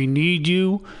we need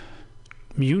you.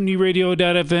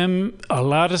 MutinyRadio.fm. A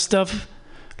lot of stuff.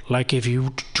 Like if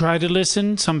you try to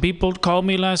listen, some people called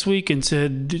me last week and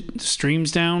said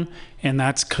streams down, and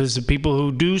that's because the people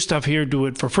who do stuff here do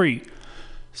it for free.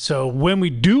 So when we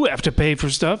do have to pay for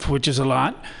stuff, which is a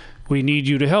lot, we need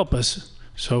you to help us.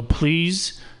 So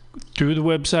please, through the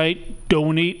website,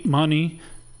 donate money,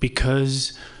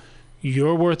 because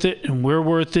you're worth it and we're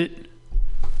worth it,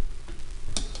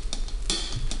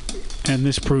 and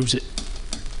this proves it.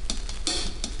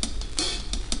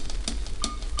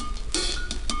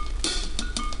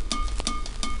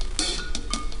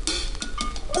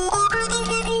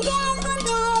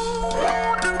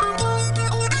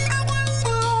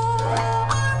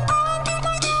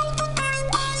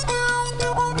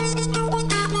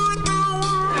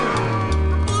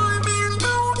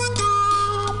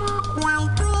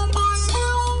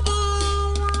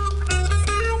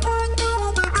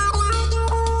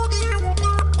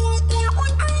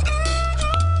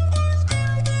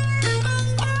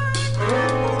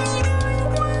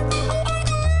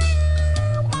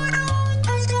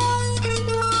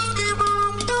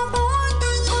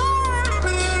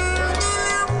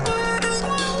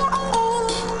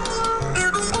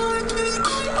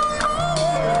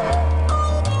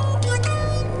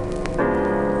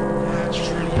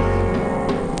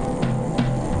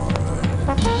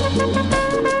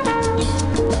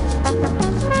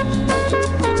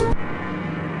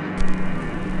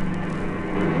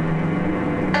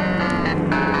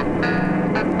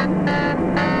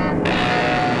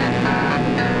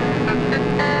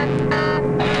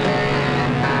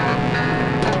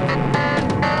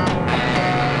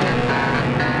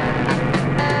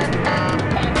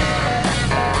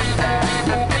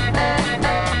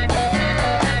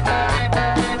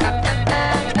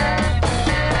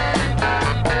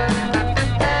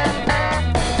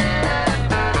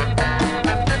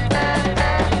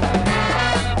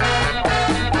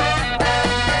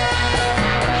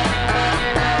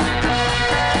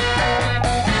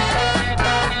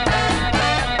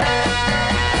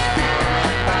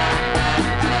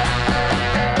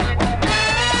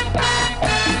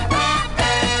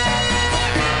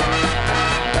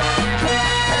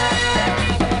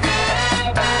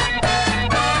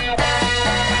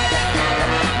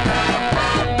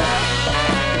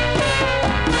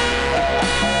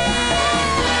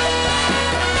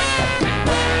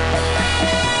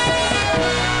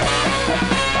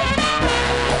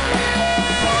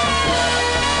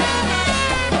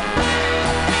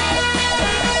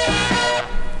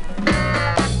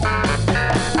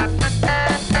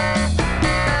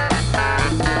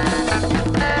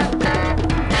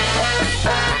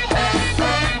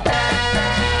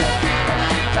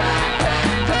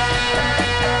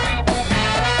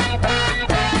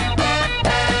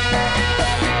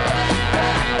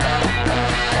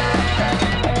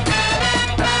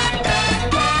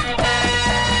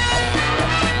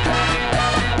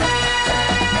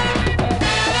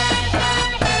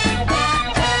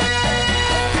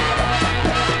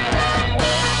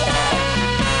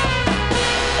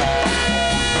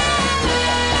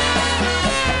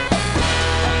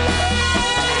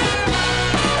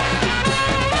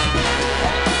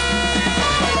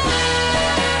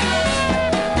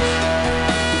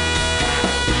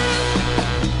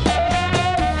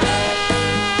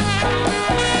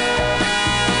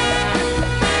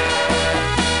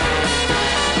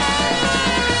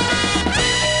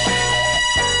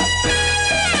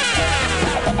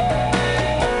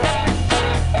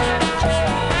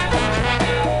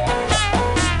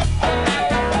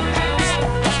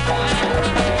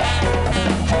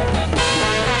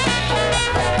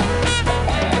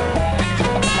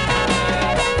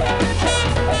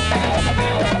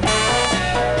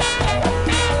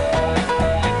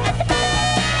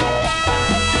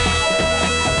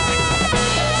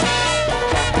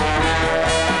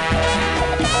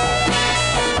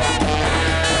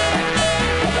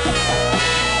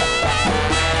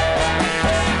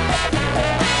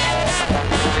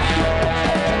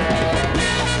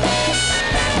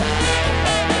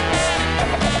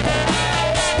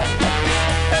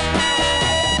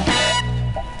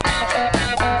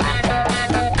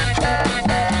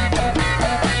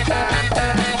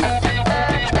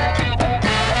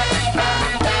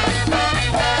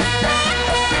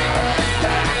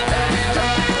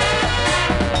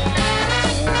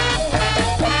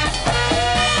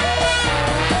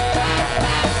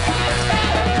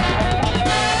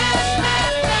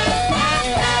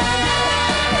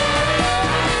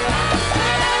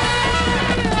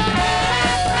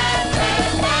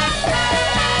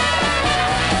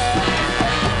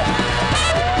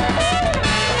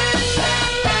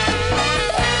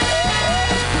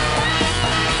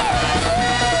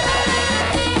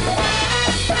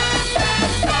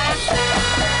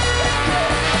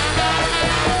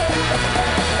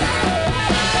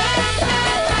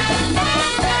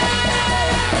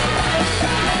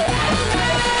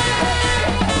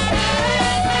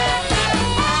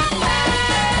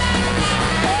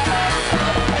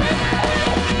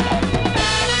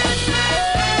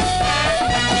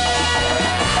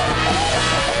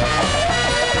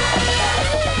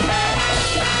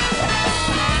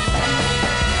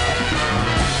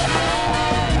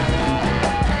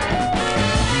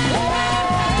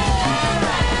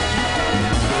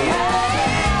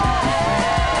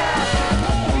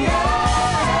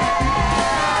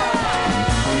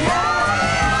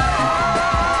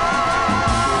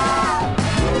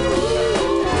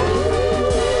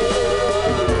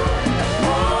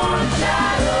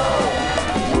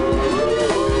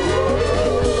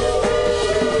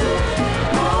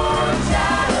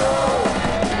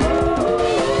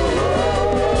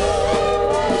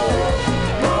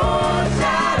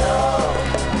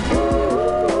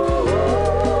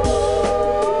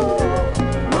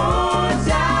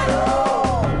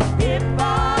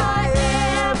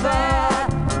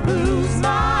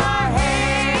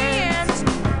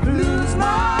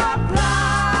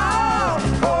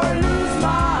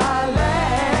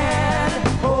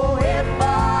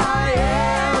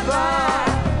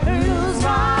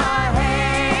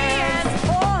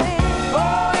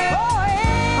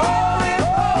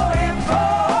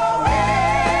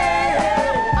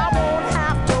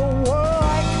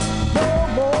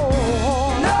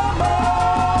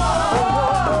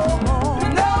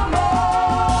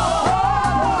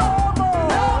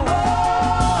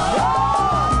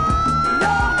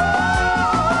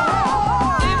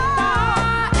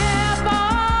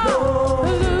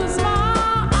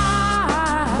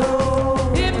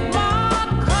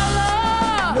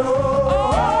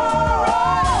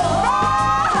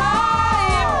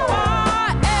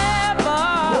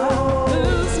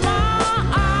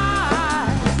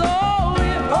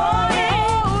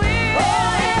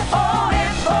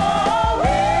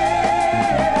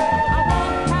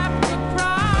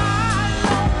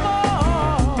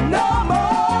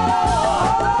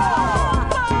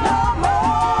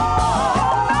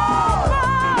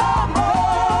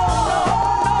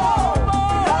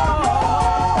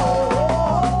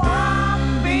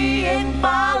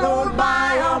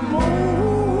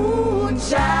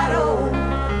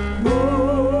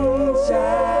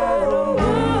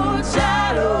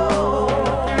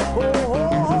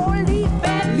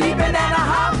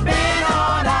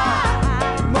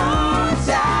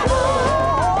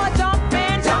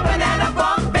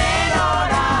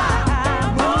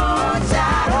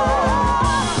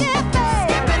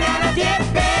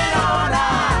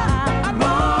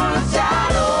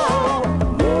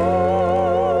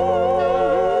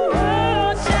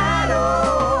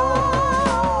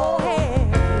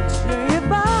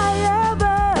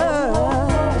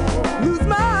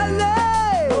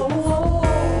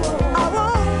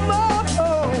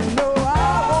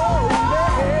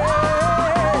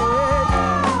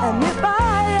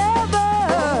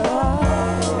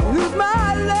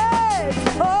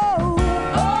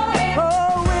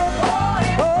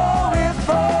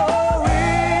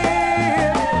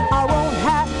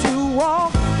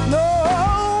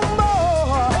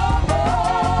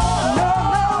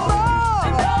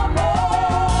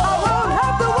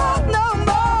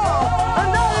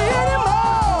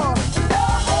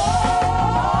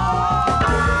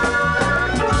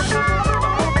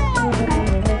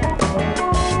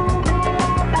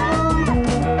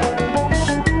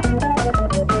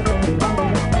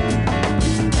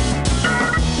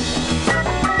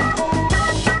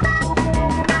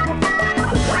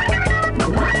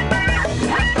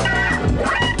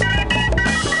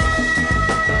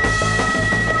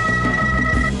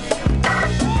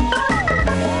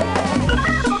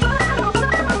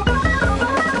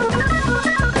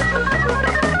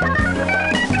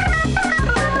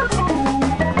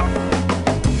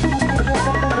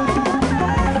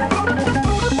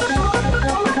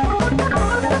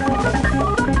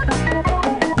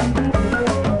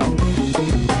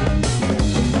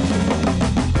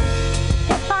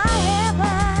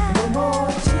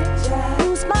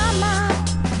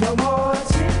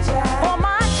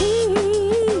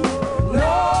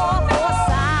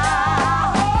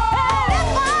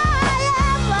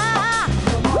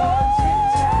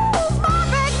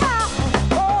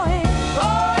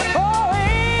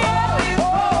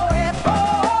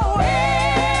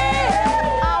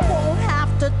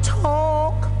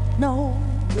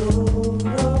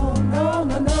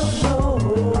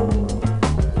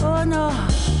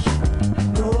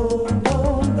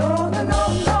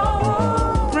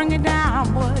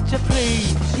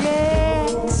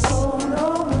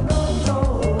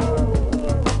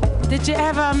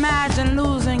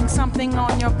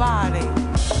 your body,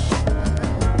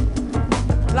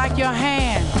 like your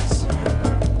hands.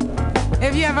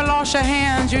 If you ever lost your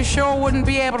hands, you sure wouldn't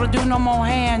be able to do no more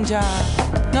hand job.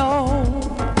 No.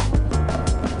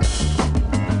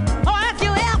 Or if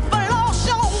you ever lost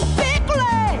your big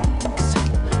legs,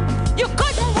 you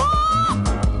couldn't walk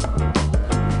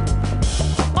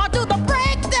or do the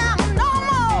breakdown no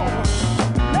more.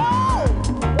 No.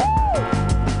 Woo.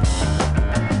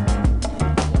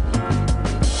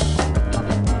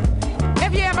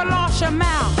 If you ever lost your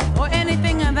mouth or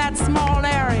anything in that small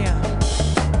area,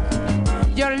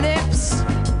 your lips,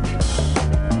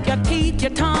 your teeth,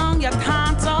 your tongue, your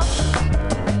tonsils,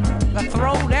 the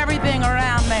throat, everything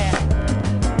around there,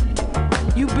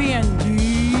 you be in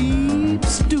deep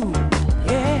stew.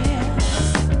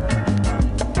 Yes.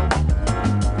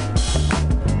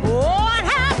 Oh, I'd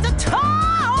have to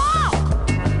talk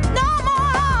no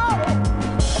more.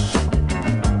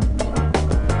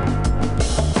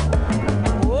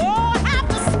 Oh, I'd have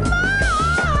to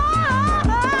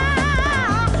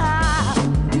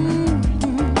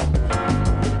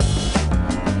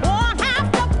won't have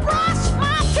to brush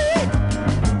my teeth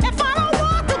if I don't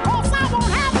want to, 'cause I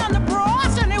won't have none to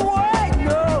brush anyway.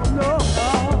 No, no, no.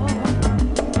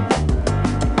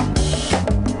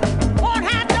 Won't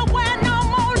have to wear no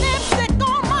more lipstick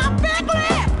on my big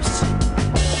lips.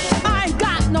 I ain't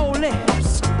got no lips.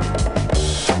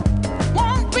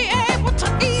 Won't be able to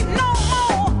eat no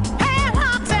more ham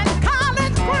hocks and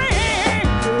collard green.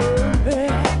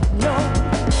 No.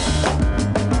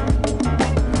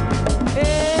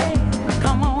 Hey,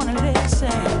 come on and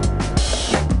listen.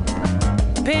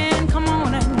 Ben, come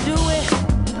on and do it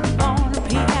on the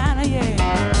piano, yeah.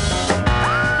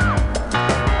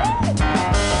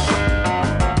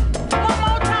 One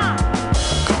more time.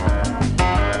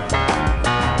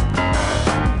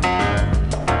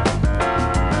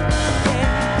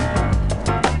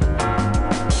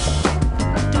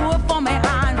 Do it for me,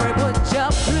 Andre, would you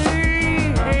please?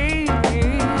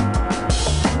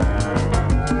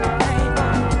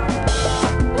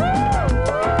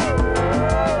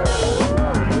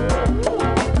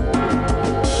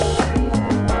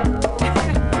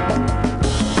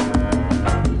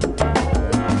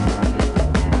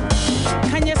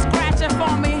 Can you scratch it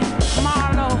for me,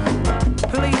 Marlo,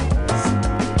 please?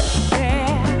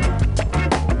 Yeah.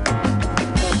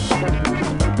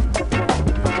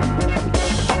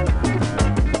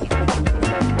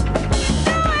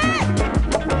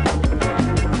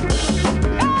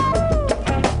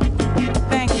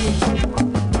 Thank you.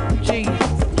 Jeez.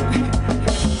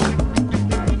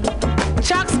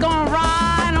 Chuck's gonna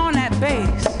ride on that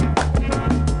bass.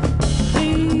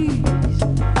 Please.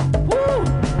 Woo.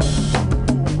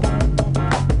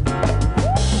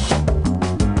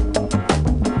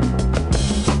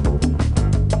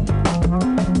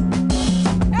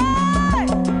 Hey!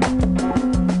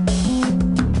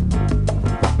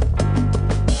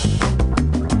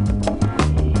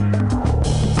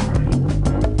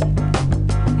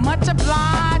 Much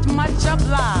obliged, much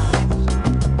obliged.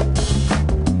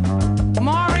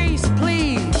 Maurice,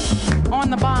 please, on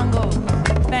the bongos.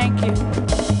 Thank you.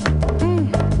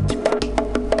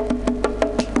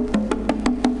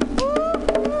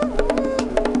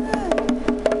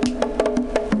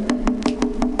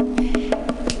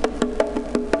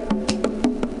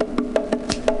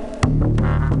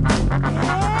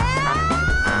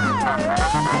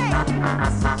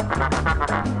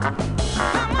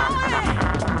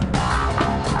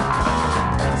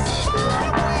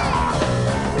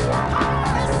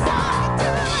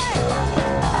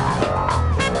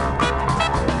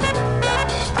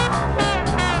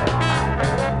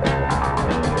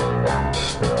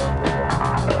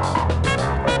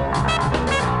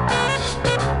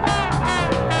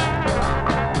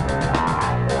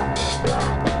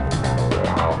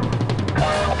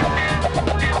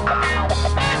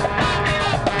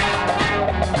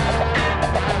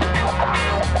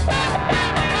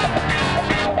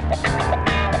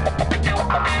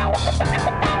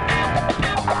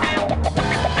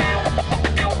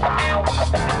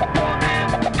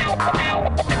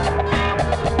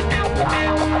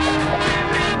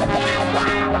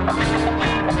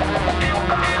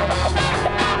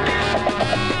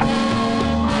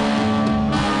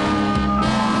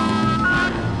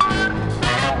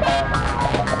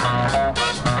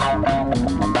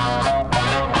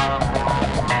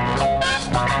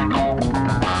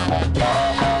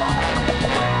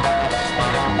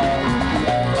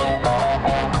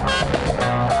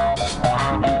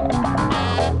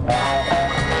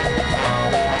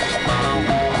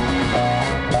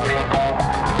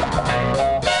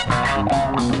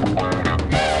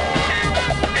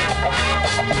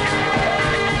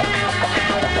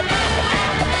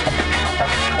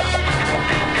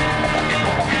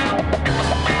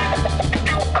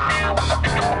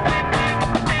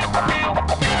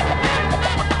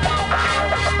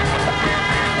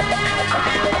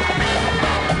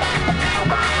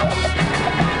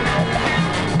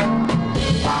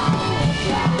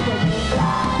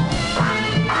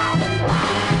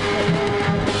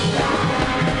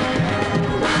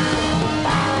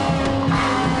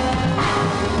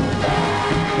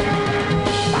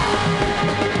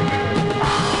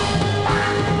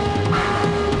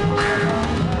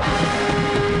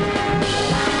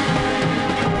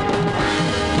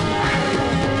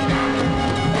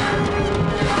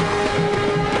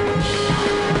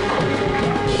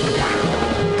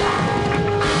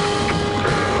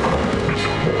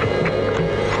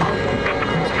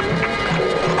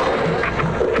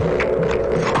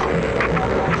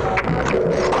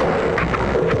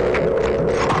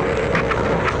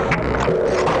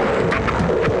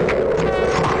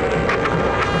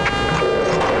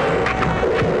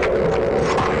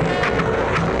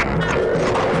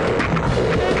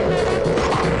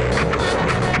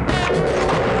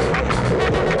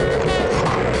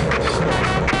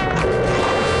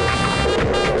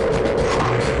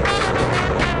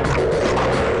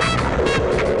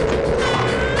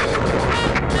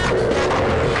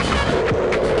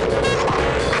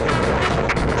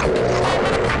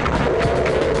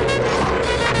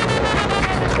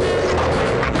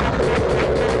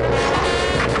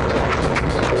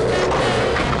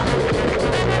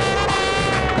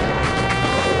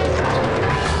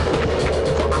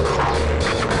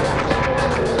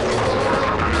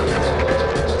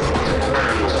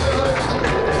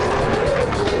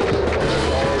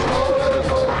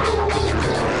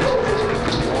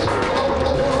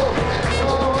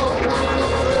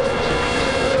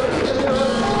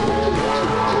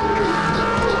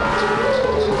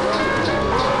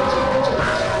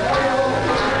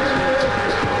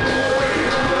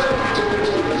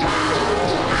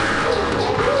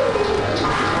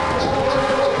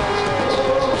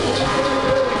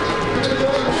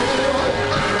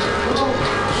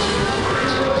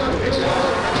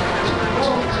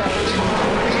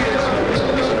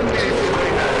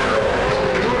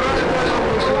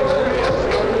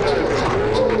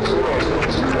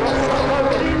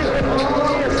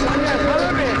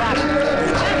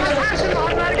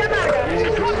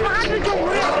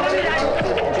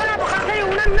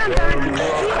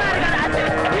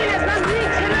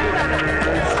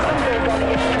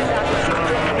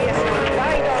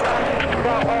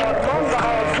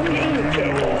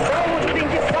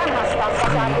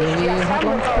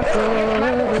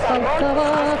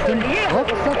 warten,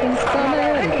 trotz auf ins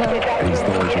Amerika. Ist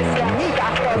Deutschland nicht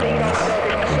Grenz,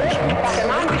 in der Schweiz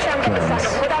ist Grenz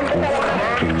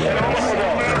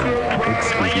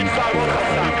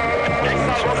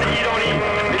auf BRS,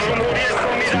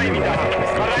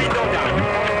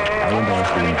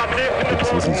 exklusiv etwas,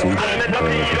 was ich sonst für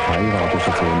keine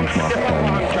Radiostation gemacht habe.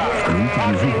 Ein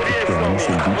Interview mit Grenz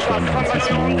in Deutschland haben sie es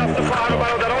nie nicht gemacht.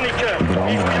 Unter anderem haben sie gesehen,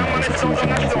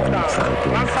 haben sie auch gesagt,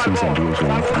 Susan, du hast ein Interview von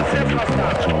mir gemacht, das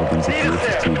ist allerdings ein kurzes TV,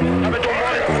 jetzt sind wir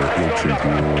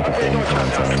davon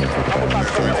Fernsehen von der Band,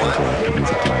 von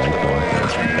dieser Kleinpartner,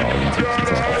 das Spital und so,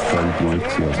 das ist einfach voll gut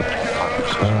gewesen.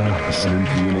 Also, ein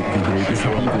Interview mit dem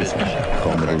Redesabend,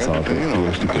 kann man das sagen, die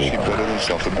erste Frage.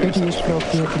 Die erste Frage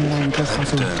wird dann eigentlich,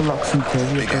 also der Lachs und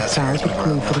Terry hat selber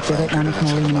geliefert. Der hat nämlich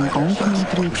mal in einem anderen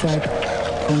Interview gesagt,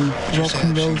 von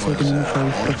Rock'n'Roll sei nur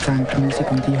 5% Musik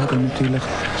und die hat dann natürlich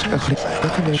ein bisschen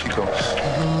gewirkt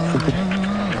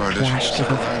über die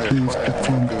restlichen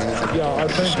 90%. Yeah, I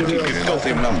think it is. You got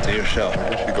him numb to yourself.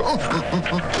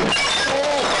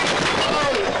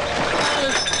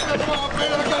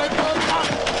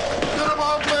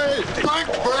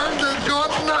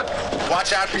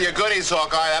 Watch out for your goodies,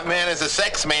 Hawkeye. That man is a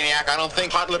sex maniac. I don't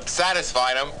think hot lips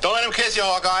satisfied him. Don't let him kiss you,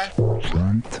 Hawkeye.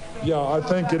 Yeah, I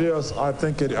think it is. I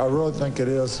really think it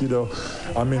is. You know,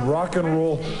 I mean, rock and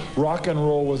roll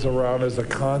was around as a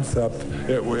concept.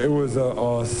 It was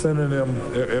a synonym.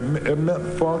 It meant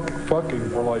fucking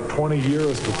for like 20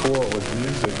 years before it was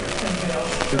music.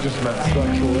 It just meant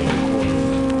sexual intercourse.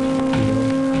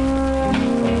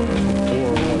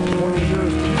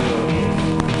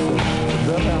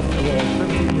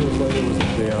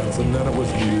 And then it was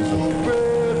music.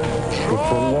 But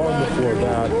for long before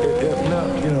that, it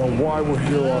meant, you know, why we're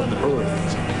here on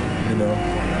earth, you know.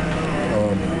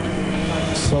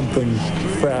 Something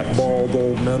fat, bald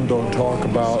old men don't talk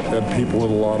about, and people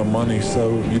with a lot of money,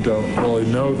 so you don't really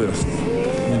know this,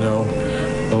 you know,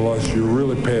 unless you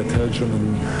really pay attention.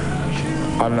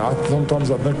 And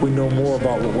sometimes I think we know more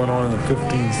about what went on in the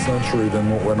 15th century than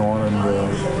what went on in the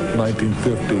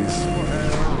 1950s.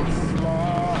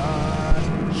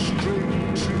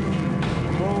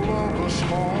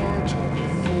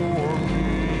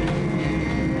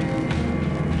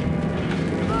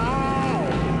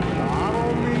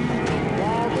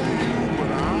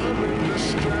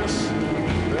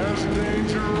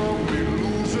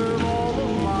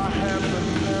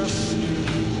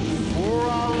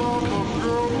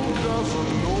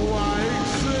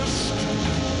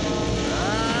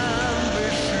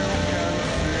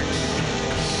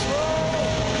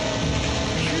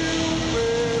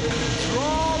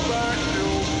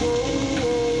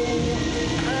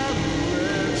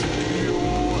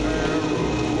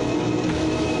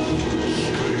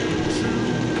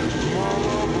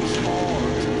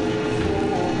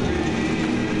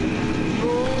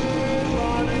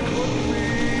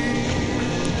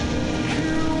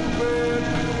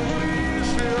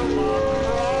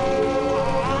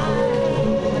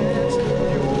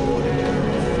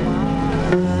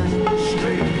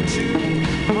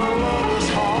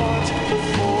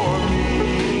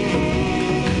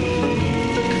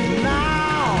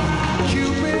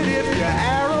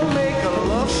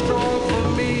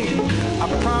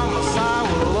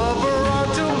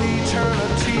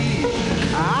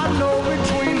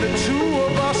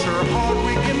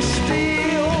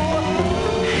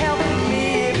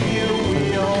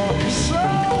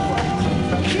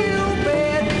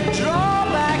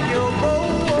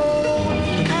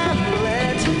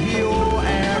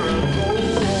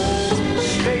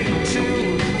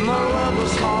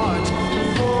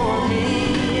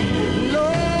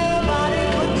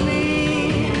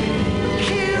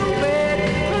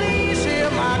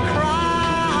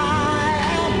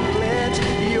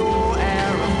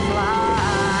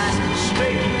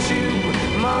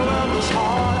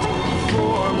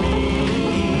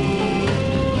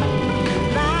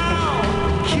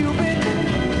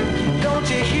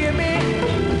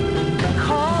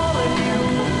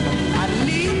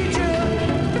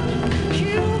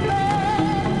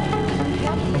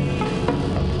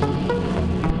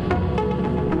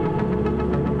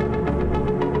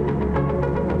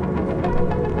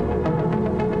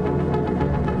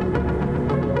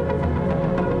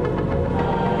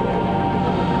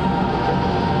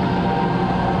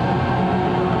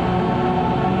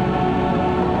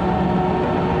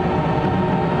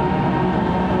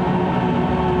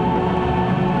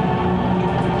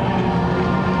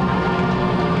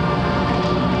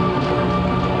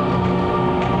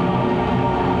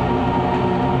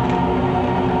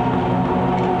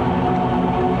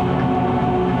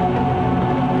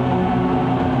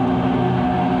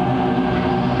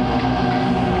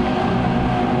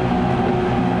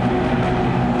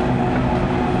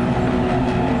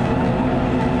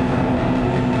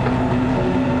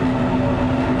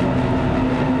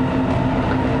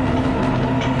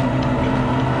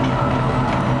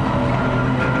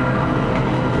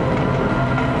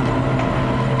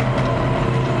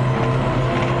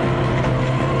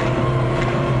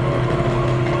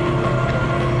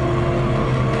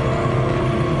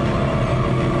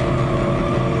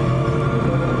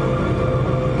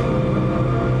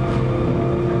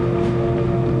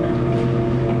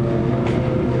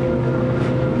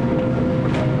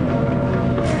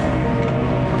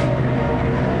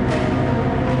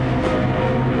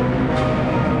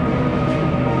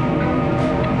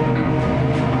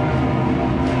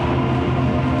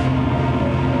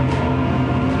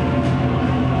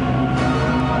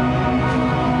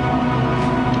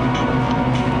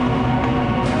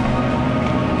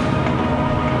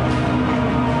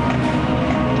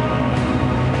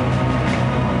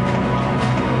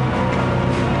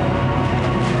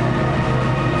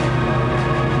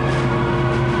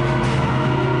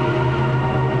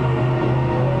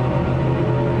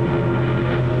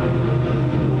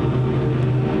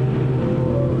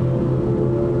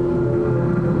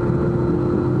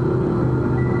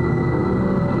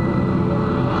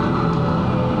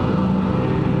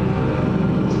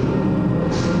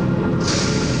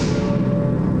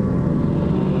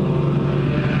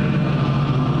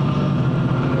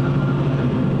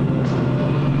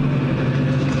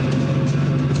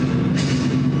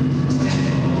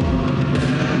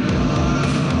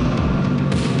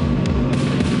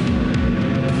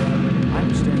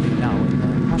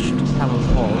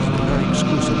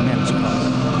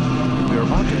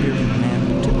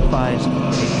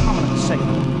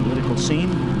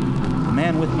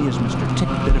 is Mr. Tick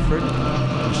Biddeford,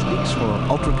 who speaks for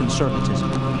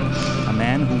ultra-conservatism. A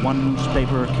man who one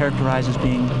newspaper characterized as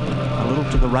being a little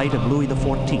to the right of Louis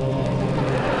XIV.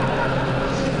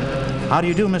 How do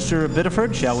you do, Mr.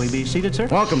 Biddeford? Shall we be seated, sir?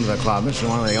 Welcome to the club. This is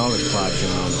one of the oldest clubs in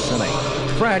the city.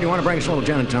 Fred, you want to bring us a little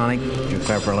gin and tonic? Would you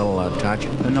care for a little touch?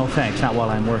 No, thanks. Not while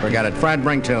I'm working. Forget it. Fred,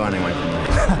 bring two anyway.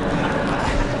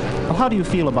 Well, how do you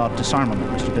feel about disarmament,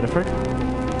 Mr. Biddeford?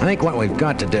 I think what we've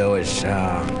got to do is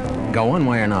go one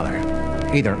way or another.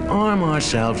 Either arm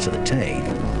ourselves to the teeth,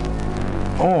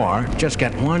 or just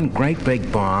get one great big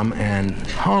bomb and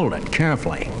hold it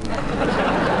carefully.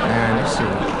 I see.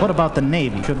 What about the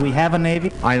Navy? Should we have a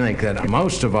Navy? I think that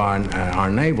most of our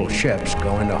naval ships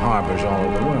go into harbors all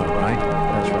over the world, right?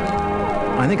 That's right.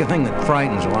 I think the thing that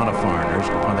frightens a lot of foreigners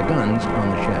are the guns on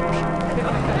the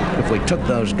ships. If we took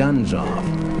those guns off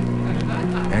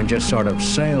and just sort of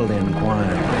sailed in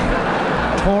quietly.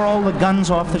 Tore all the guns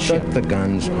off the ship? Took the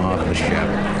guns off the ship.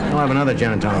 I'll have another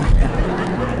gin and tonic.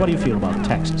 What do you feel about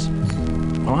taxes?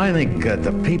 Well, I think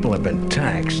the people have been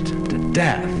taxed to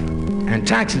death. And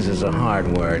taxes is a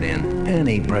hard word in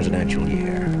any presidential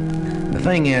year. The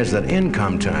thing is that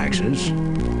income taxes,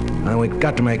 we've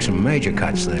got to make some major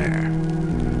cuts there.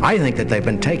 I think that they've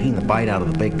been taking the bite out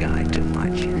of the big guy too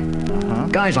much.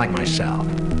 Guys like myself.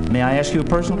 May I ask you a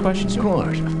personal question, sir? Of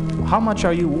course. How much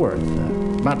are you worth?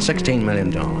 About $16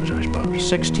 million, I suppose.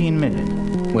 16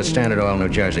 million? With Standard Oil, New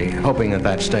Jersey, hoping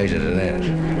that stays as it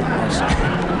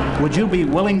is. Would you be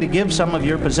willing to give some of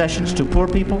your possessions to poor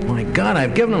people? My God,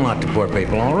 I've given a lot to poor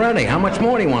people already. How much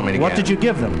more do you want me to give? What did you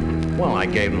give them? Well, I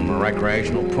gave them a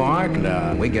recreational park,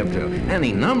 and we give to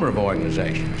any number of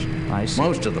organizations. I see.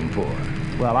 Most of them poor.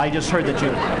 Well, I just heard that you...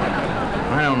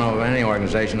 I don't know of any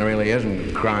organization that really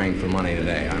isn't crying for money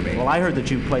today. I mean... Well, I heard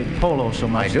that you played polo so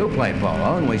much. I do play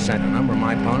polo, and we sent a number of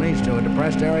my ponies to a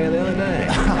depressed area the other day.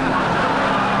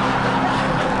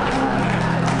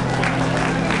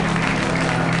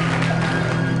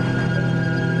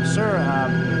 Sir,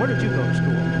 where did you go to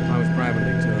school? I was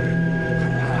privately tutored.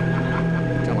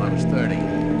 Until I was 30.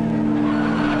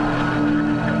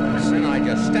 Then I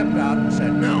just stepped out and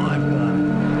said, no, I've got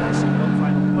it. I see. One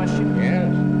final question.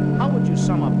 Yes? How would you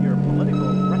sum up your political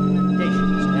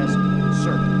recommendations as a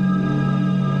conservative?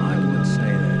 I would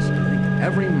say this. I think that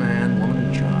every man, woman,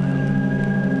 and child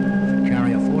should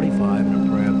carry a .45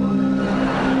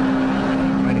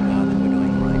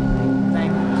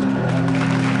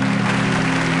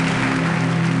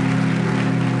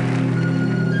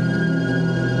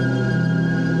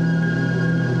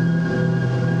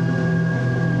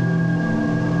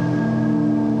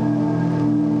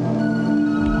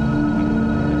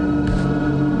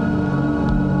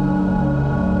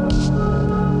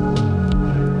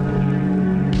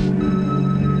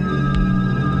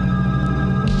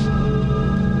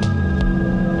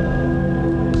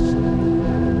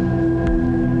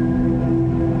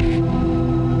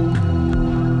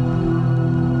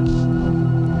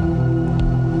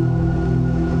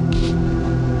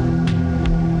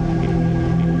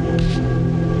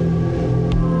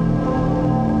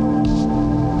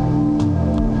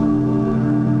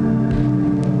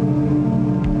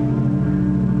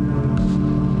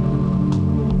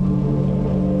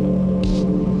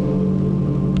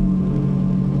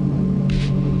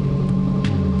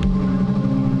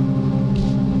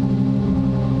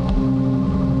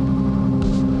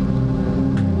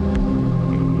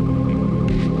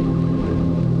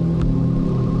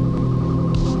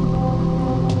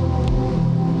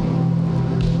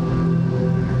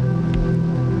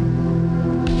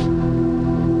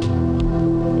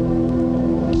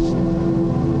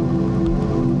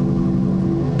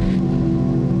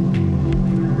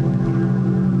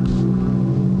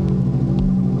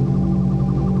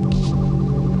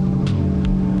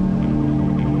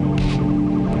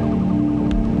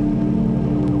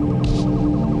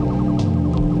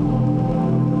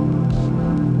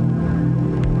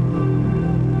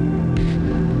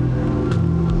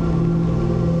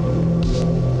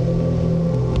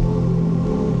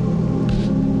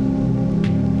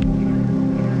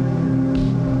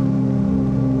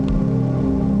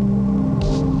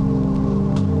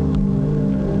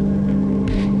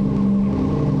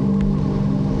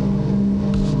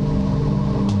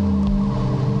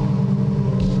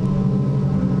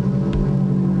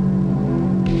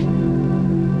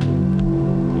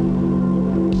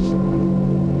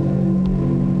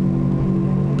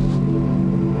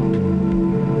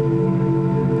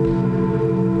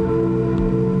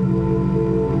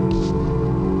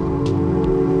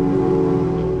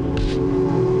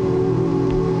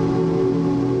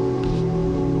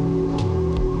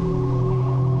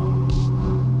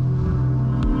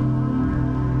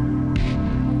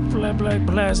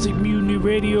 FlatBlackPlastic,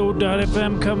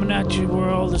 MutinyRadio.fm, coming at you where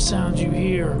all the sounds you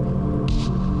hear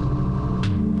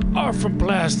are from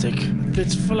plastic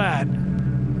that's flat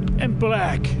and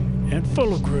black and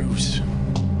full of grooves.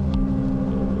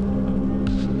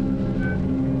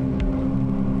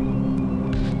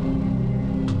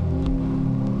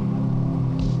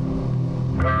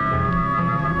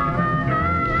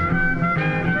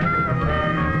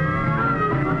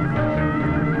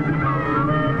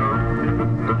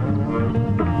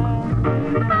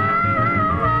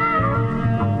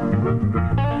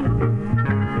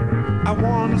 I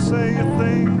want to say a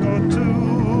thing or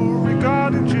two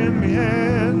regarding Jimi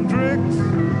Hendrix.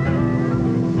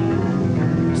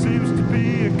 It seems to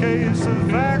be a case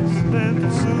of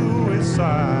accidental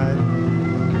suicide.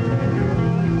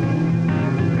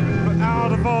 But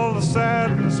out of all the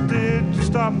sadness, did you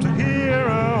stop to hear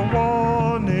a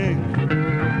warning?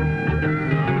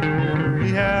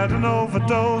 He had an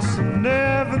overdose and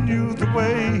never knew the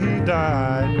way he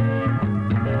died.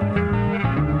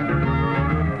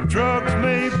 Drugs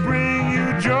may bring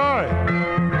you joy,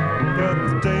 but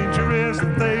the danger is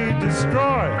that they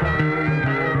destroy.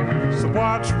 So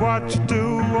watch what you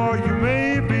do, or you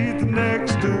may be the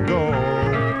next to go.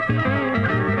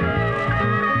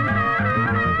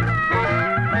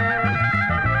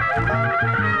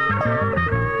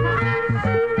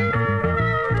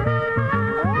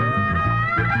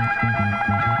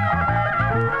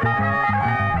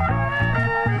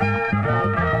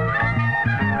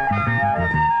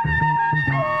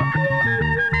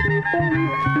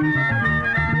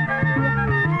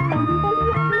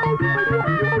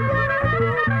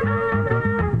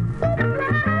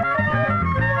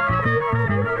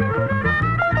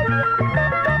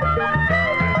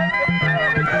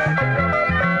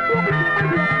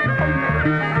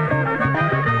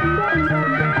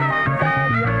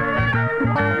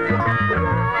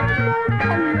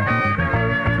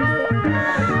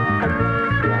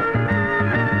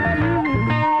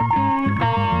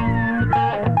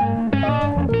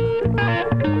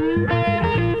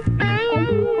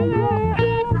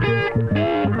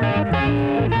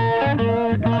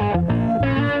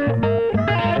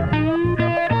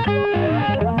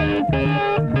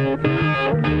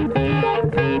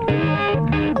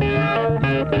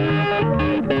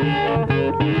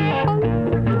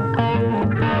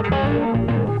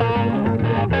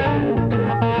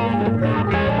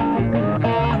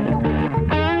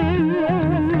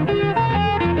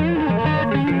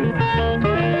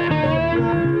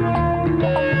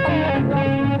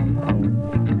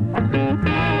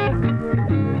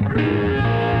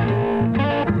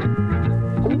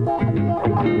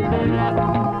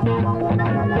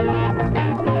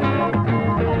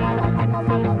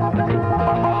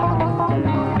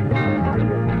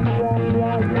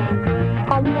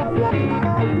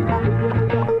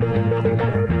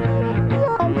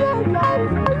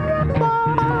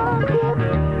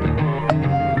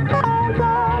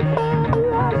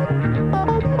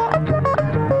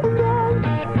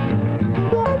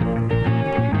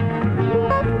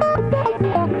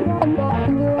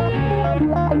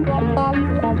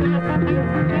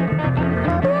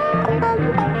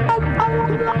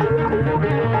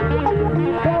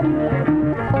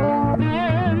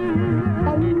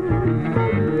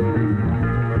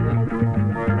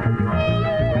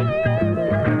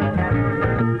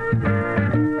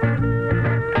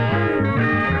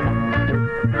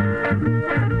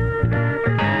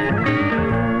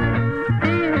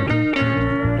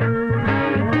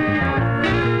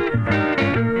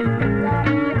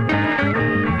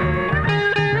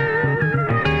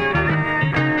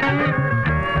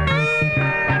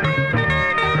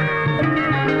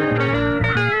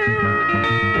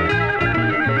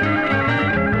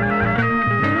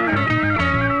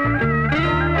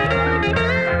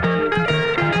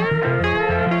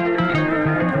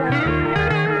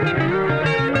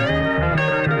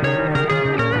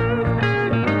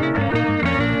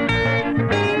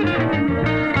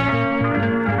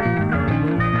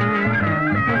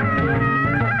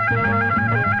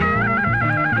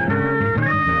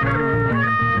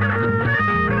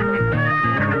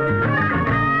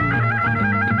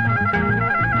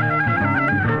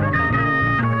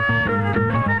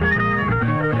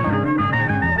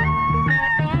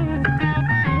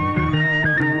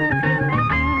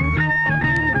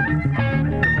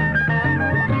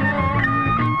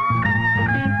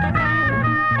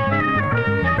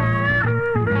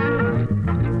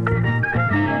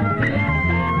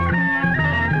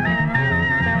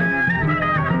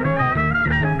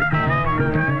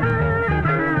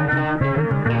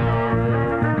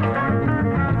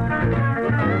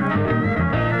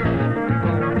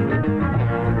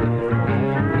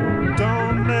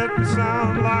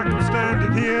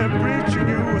 here preaching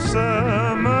you a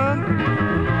sermon.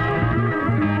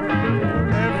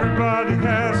 Everybody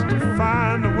has to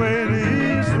find a way to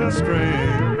ease the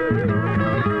strain.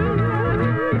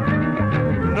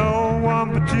 No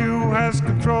one but you has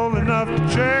control enough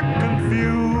to check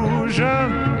confusion.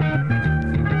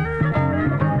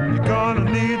 You're gonna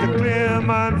need a clear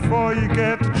mind before you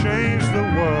get to change the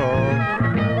world.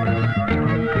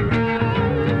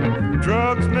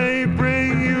 Drugs may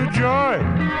bring you joy,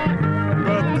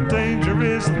 but the danger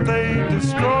is that they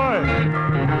destroy.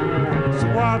 So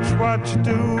watch what you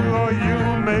do, or you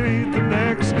may be the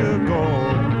next to go.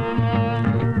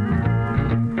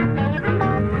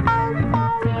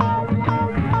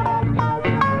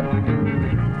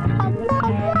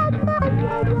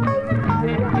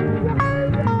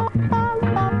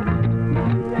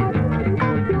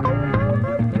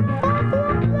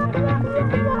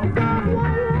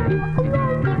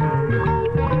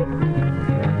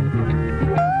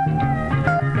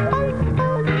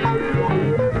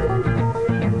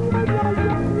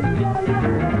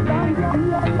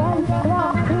 Wow.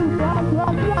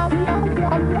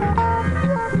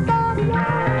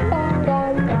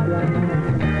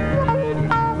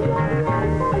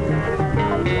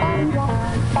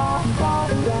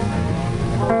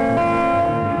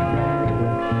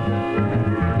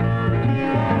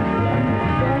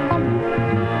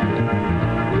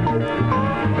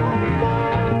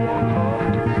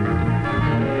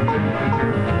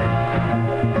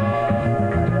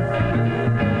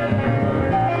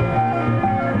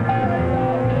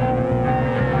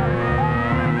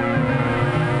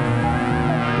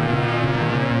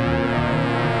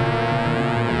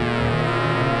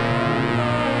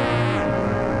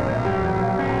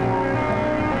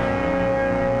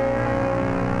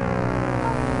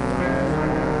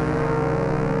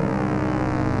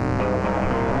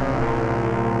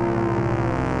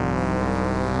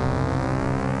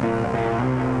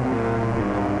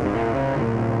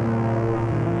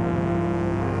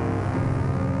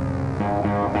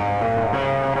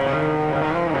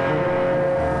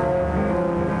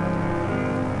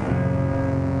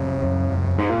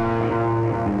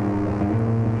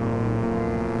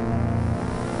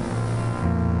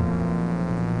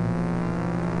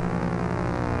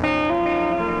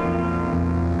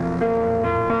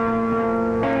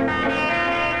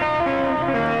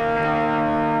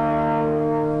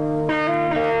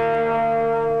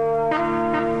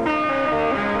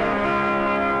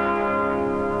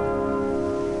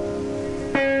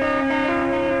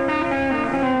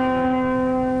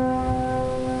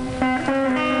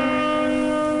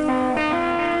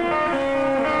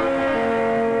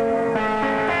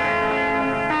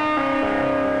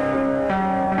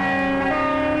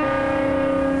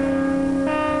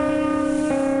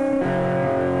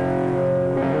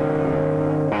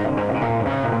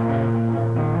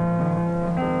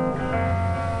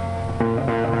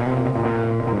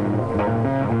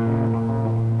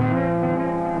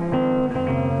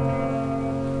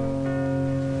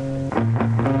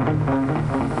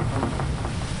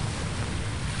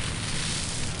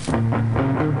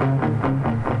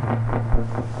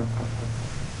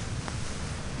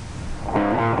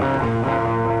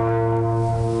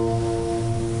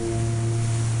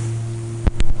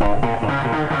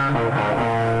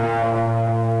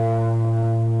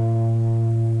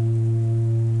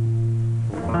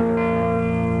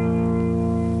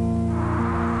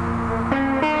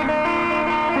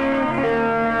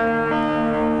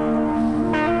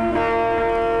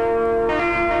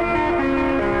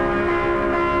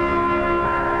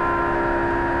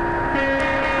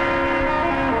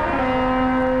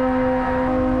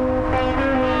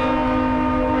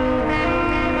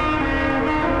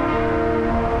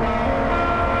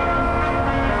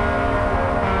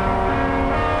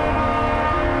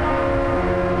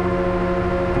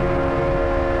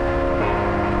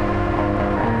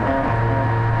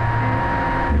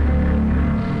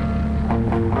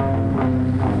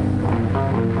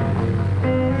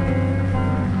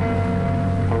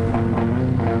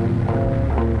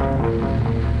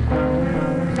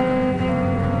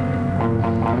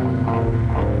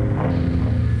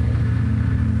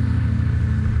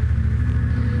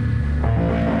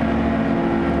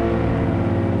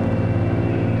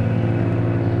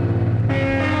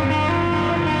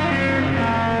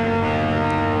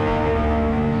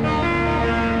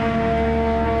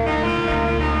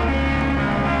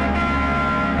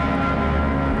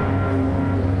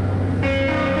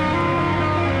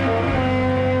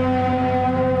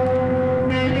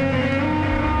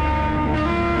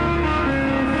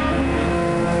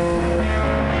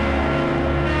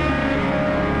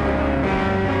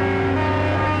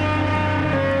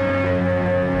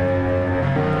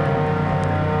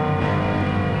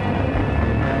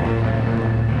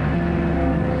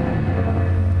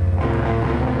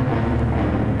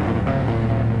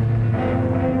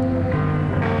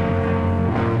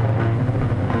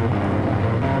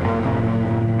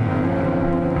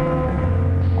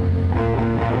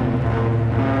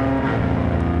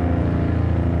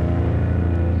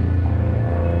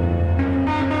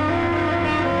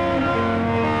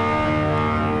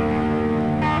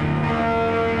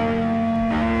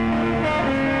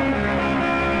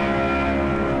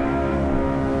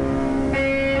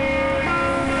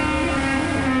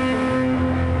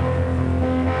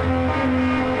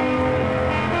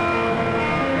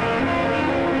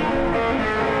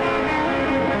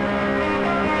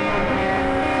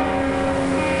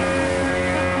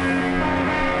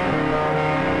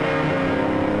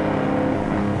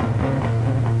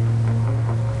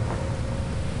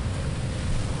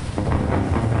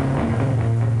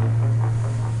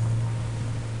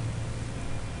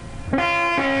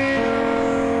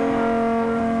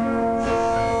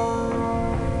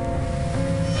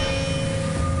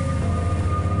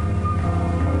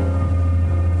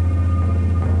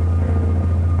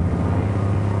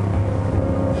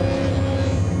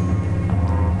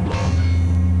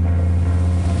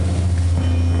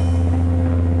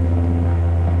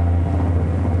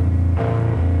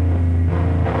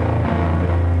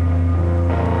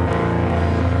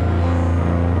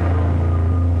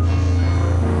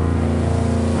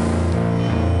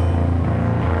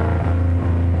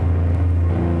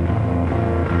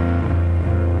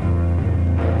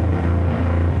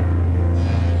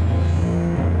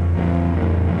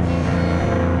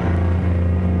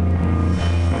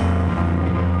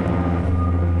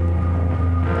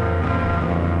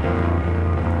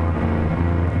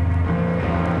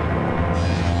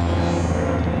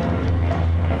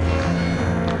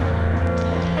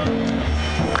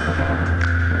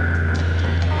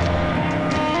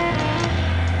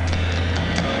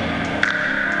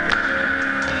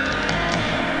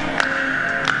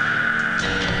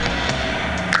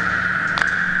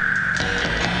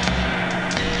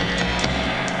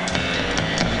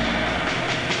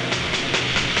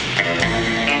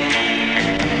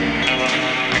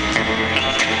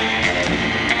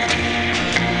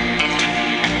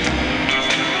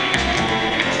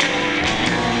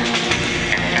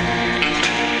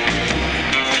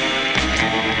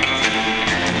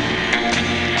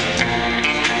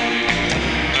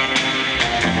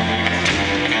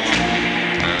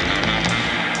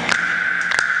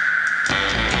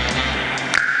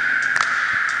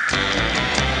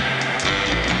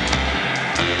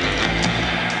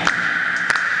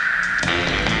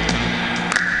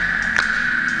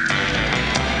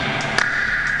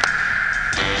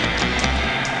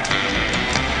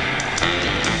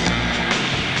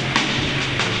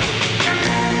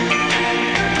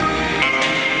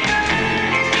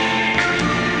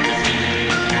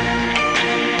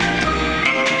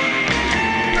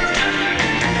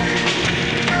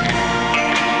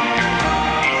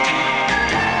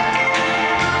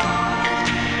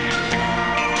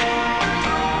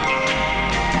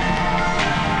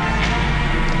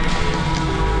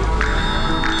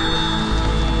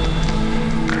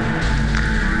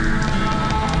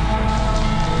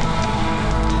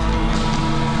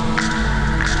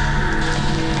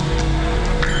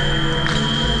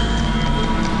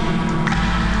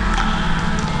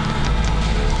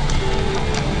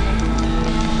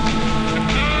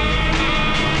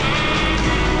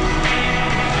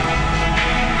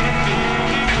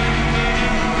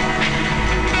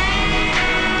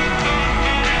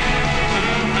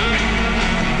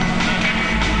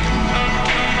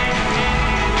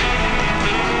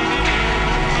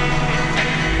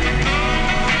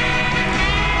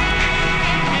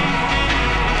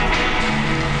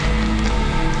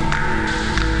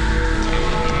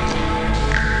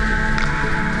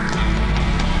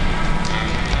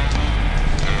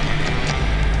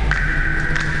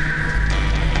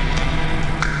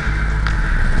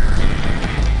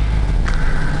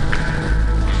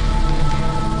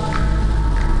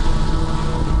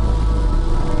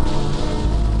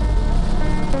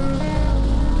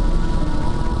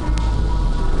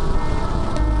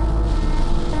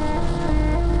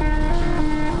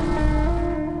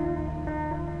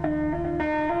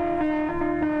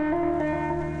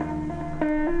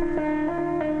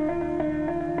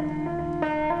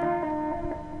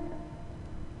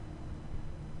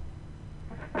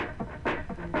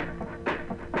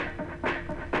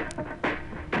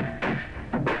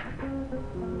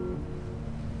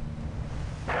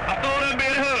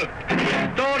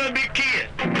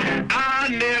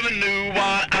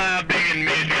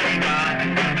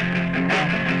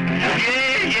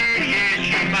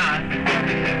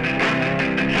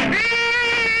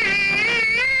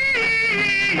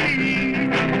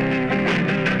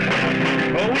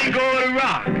 We go to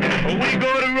rock, we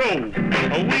go to roll,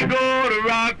 we go to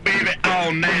rock, baby,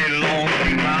 all night long.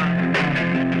 She mine.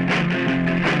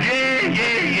 Yeah,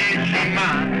 yeah, yeah, she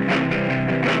mine.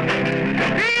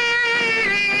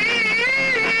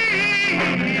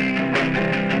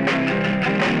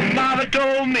 Mama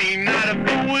told me not to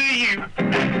fool with you.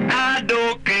 I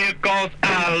don't care 'cause I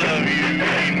love you.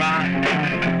 She mine.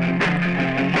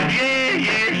 Yeah,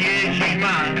 yeah, yeah, she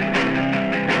mine.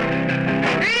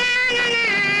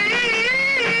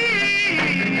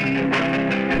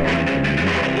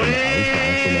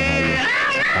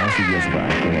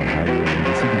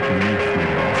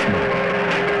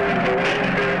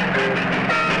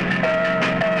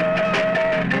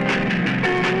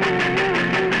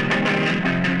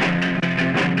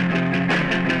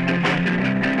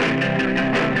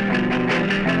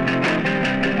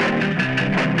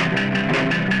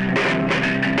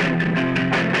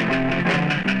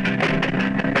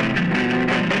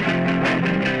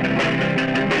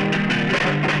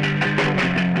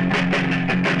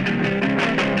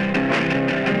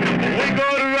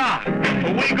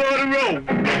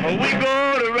 We go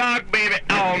to rock, baby,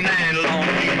 all night long.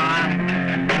 She mine.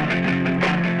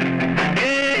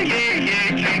 Yeah, yeah, yeah,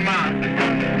 she mine.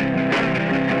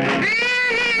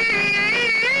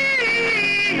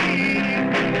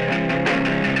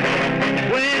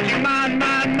 Well, she mine,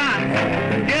 mine, mine.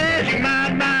 Yeah, she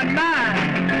mine, mine, mine.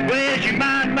 Well, she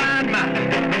mine, mine, mine.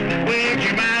 Well,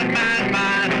 she mine, mine,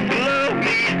 mine. Love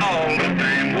me all the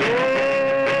time. Oh,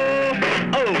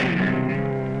 oh.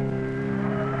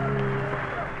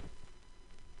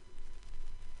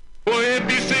 Well, if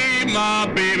you see my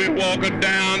baby walking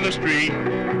down the street,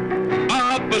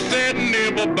 upsetting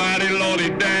everybody, Lordy,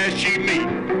 dash she me.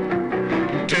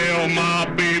 Tell my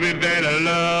baby that I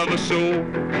love her so.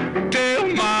 Tell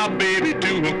my baby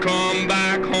to come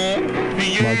back home.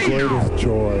 Yeah. My greatest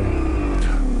joy.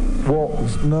 Well,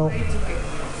 no.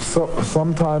 So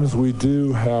sometimes we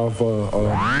do have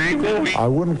I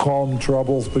wouldn't call them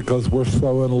troubles because we're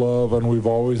so in love and we've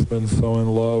always been so in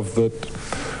love that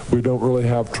we don't really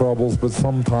have troubles, but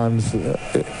sometimes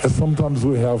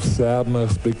we have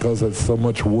sadness because it's so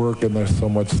much work and there's so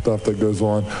much stuff that goes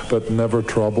on, but never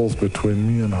troubles between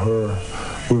me and her.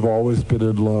 We've always been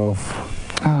in love.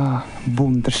 Ah,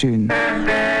 wunderschön.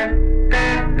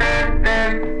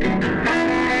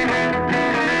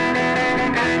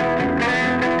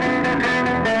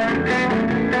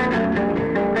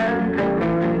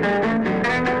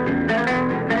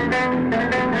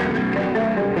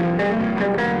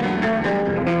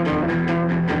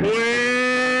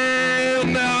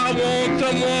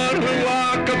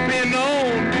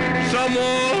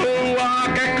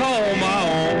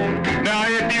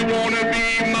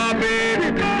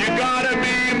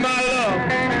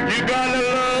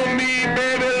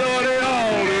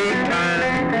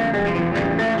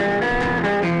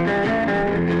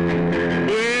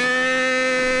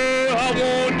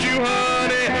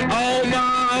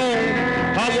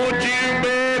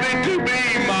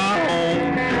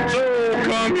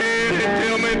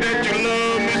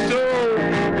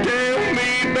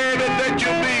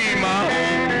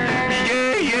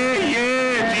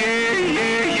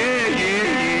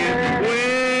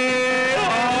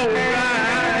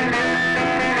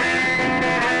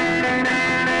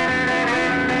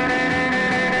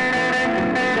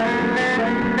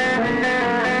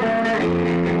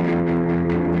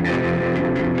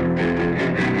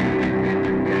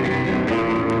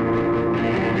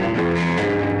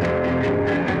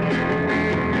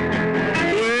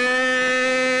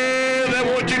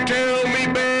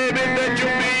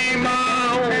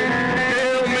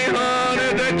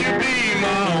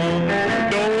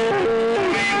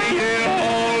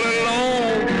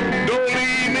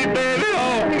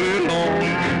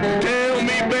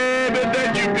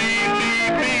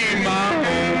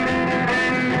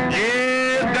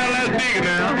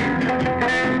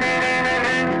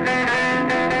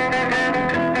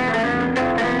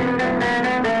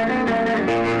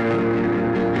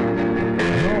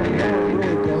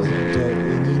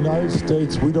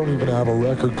 We don't even have a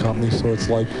record company, so it's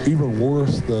like even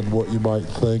worse than what you might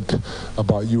think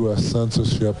about U.S.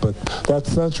 censorship. But that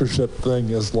censorship thing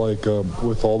is like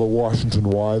with all the Washington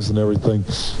wives and everything.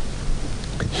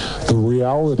 The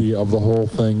reality of the whole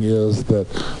thing is that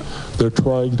they're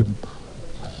trying to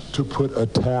put a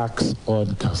tax on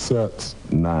cassettes.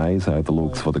 Nein, sagt der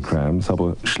Lux von den Cramps,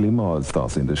 aber schlimmer als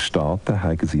das. In den Staaten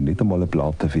haben sie nicht einmal eine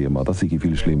Plattenfirma. Das ist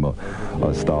viel schlimmer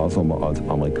als das, was man als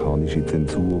amerikanische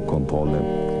Zensurkontrolle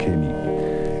kennt.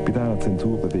 Bei dieser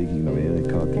Zensurbewegung in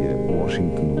Amerika, die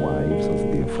Washington Wives, also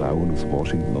die Frauen aus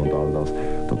Washington und all das,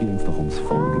 da ging es doch ums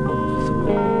Folgenlose.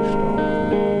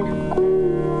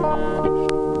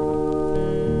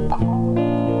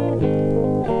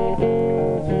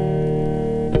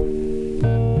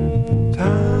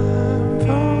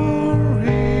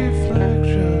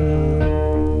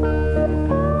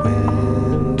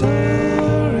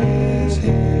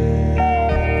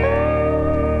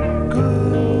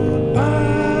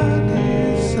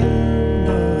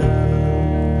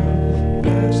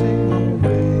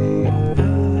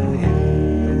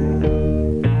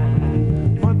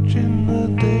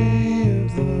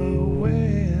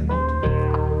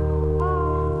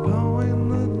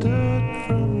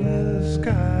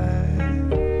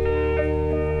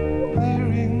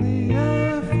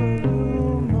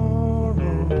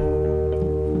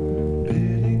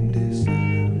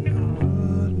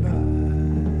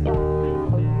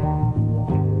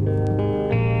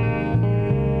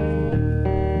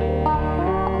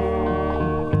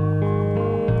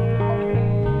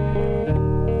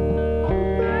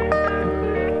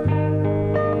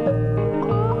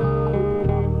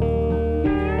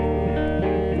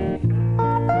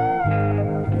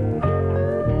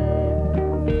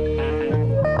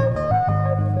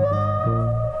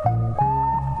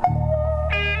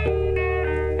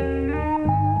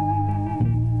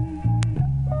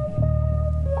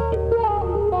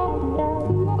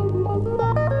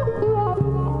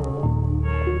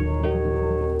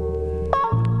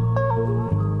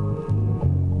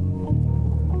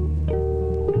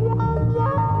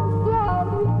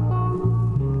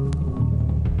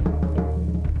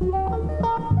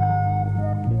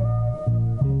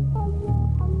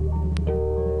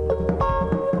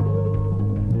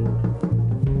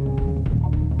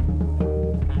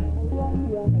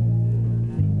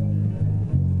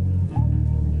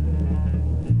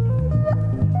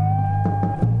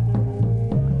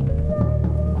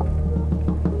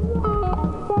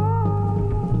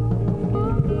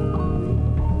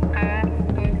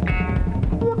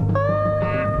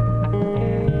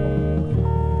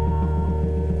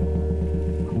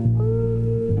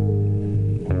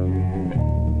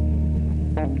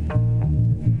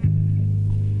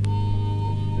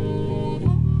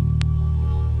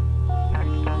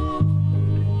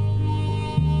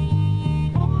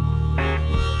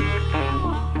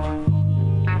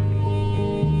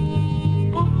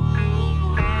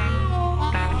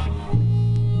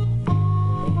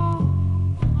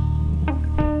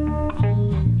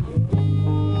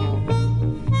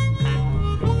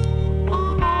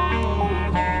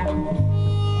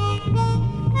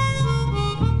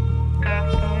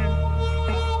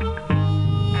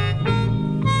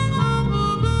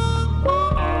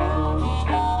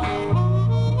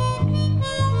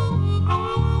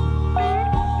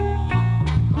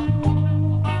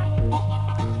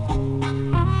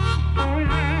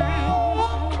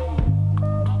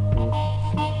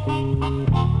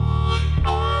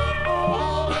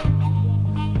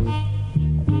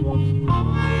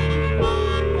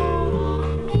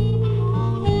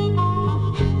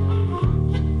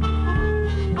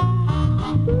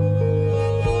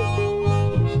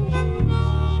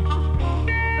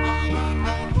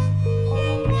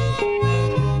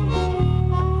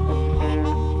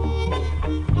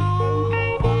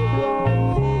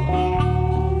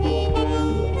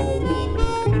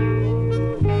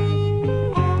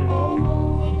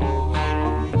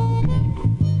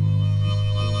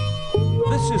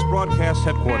 Broadcast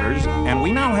headquarters, and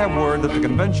we now have word that the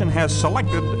convention has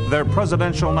selected their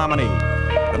presidential nominee.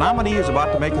 The nominee is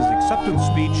about to make his acceptance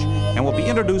speech and will be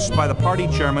introduced by the party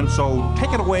chairman, so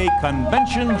take it away,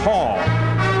 Convention Hall.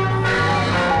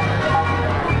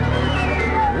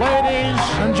 Ladies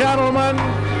and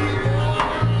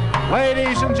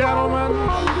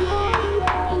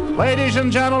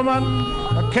gentlemen,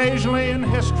 occasionally in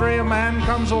history a man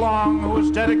comes along who is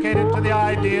dedicated to the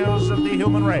ideals of the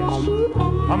human race.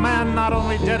 A man not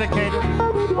only dedicated,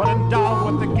 but endowed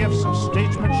with the gifts of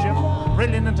statesmanship,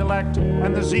 brilliant intellect,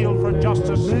 and the zeal for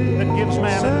justice that gives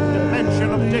man a dimension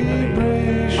of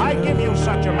dignity. I give you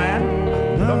such a man,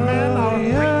 the man our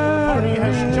great party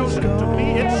has chosen to be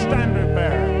its standard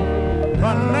bearer.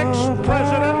 The next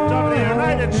President of the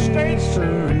United States,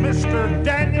 Mr.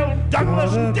 Daniel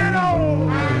Douglas Ditto.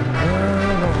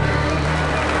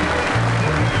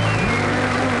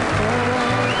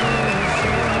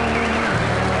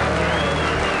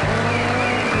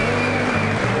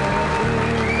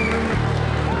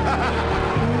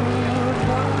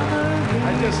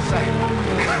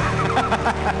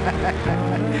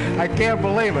 I can't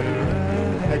believe it.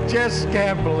 I just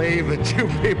can't believe that you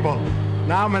people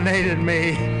nominated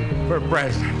me for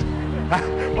president.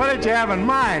 What did you have in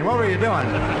mind? What were you doing?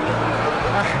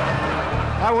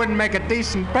 I wouldn't make a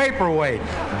decent paperweight.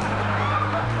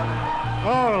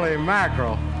 Holy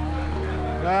mackerel.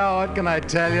 Well, what can I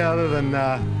tell you other than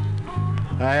I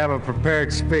have a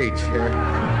prepared speech here.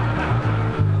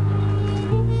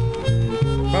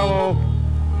 Fellow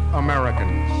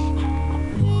Americans,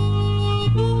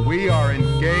 we are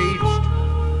engaged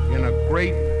in a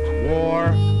great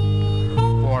war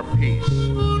for peace.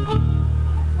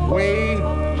 We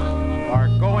are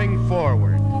going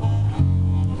forward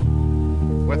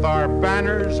with our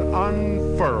banners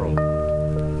unfurled,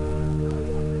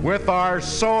 with our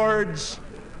swords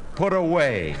put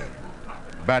away,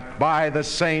 but by the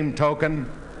same token,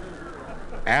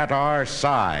 at our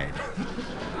side,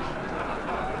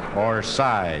 or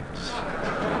sides.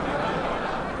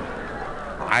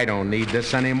 I don't need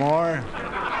this anymore.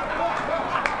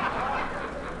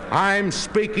 I'm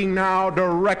speaking now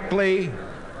directly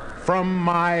from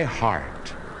my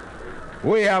heart.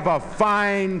 We have a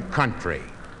fine country.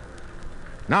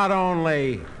 Not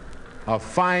only a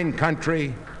fine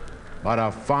country, but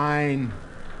a fine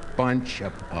bunch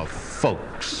of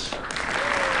folks.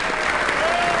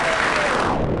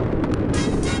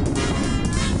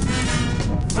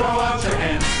 Throw out your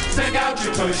hands, stick out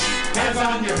your tush, hands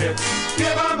on your hips,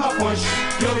 give them a push.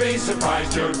 You'll be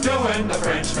surprised you're doing the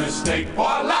French mistake.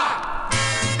 Voila!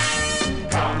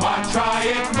 Come on, try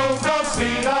it, move those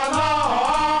feet along.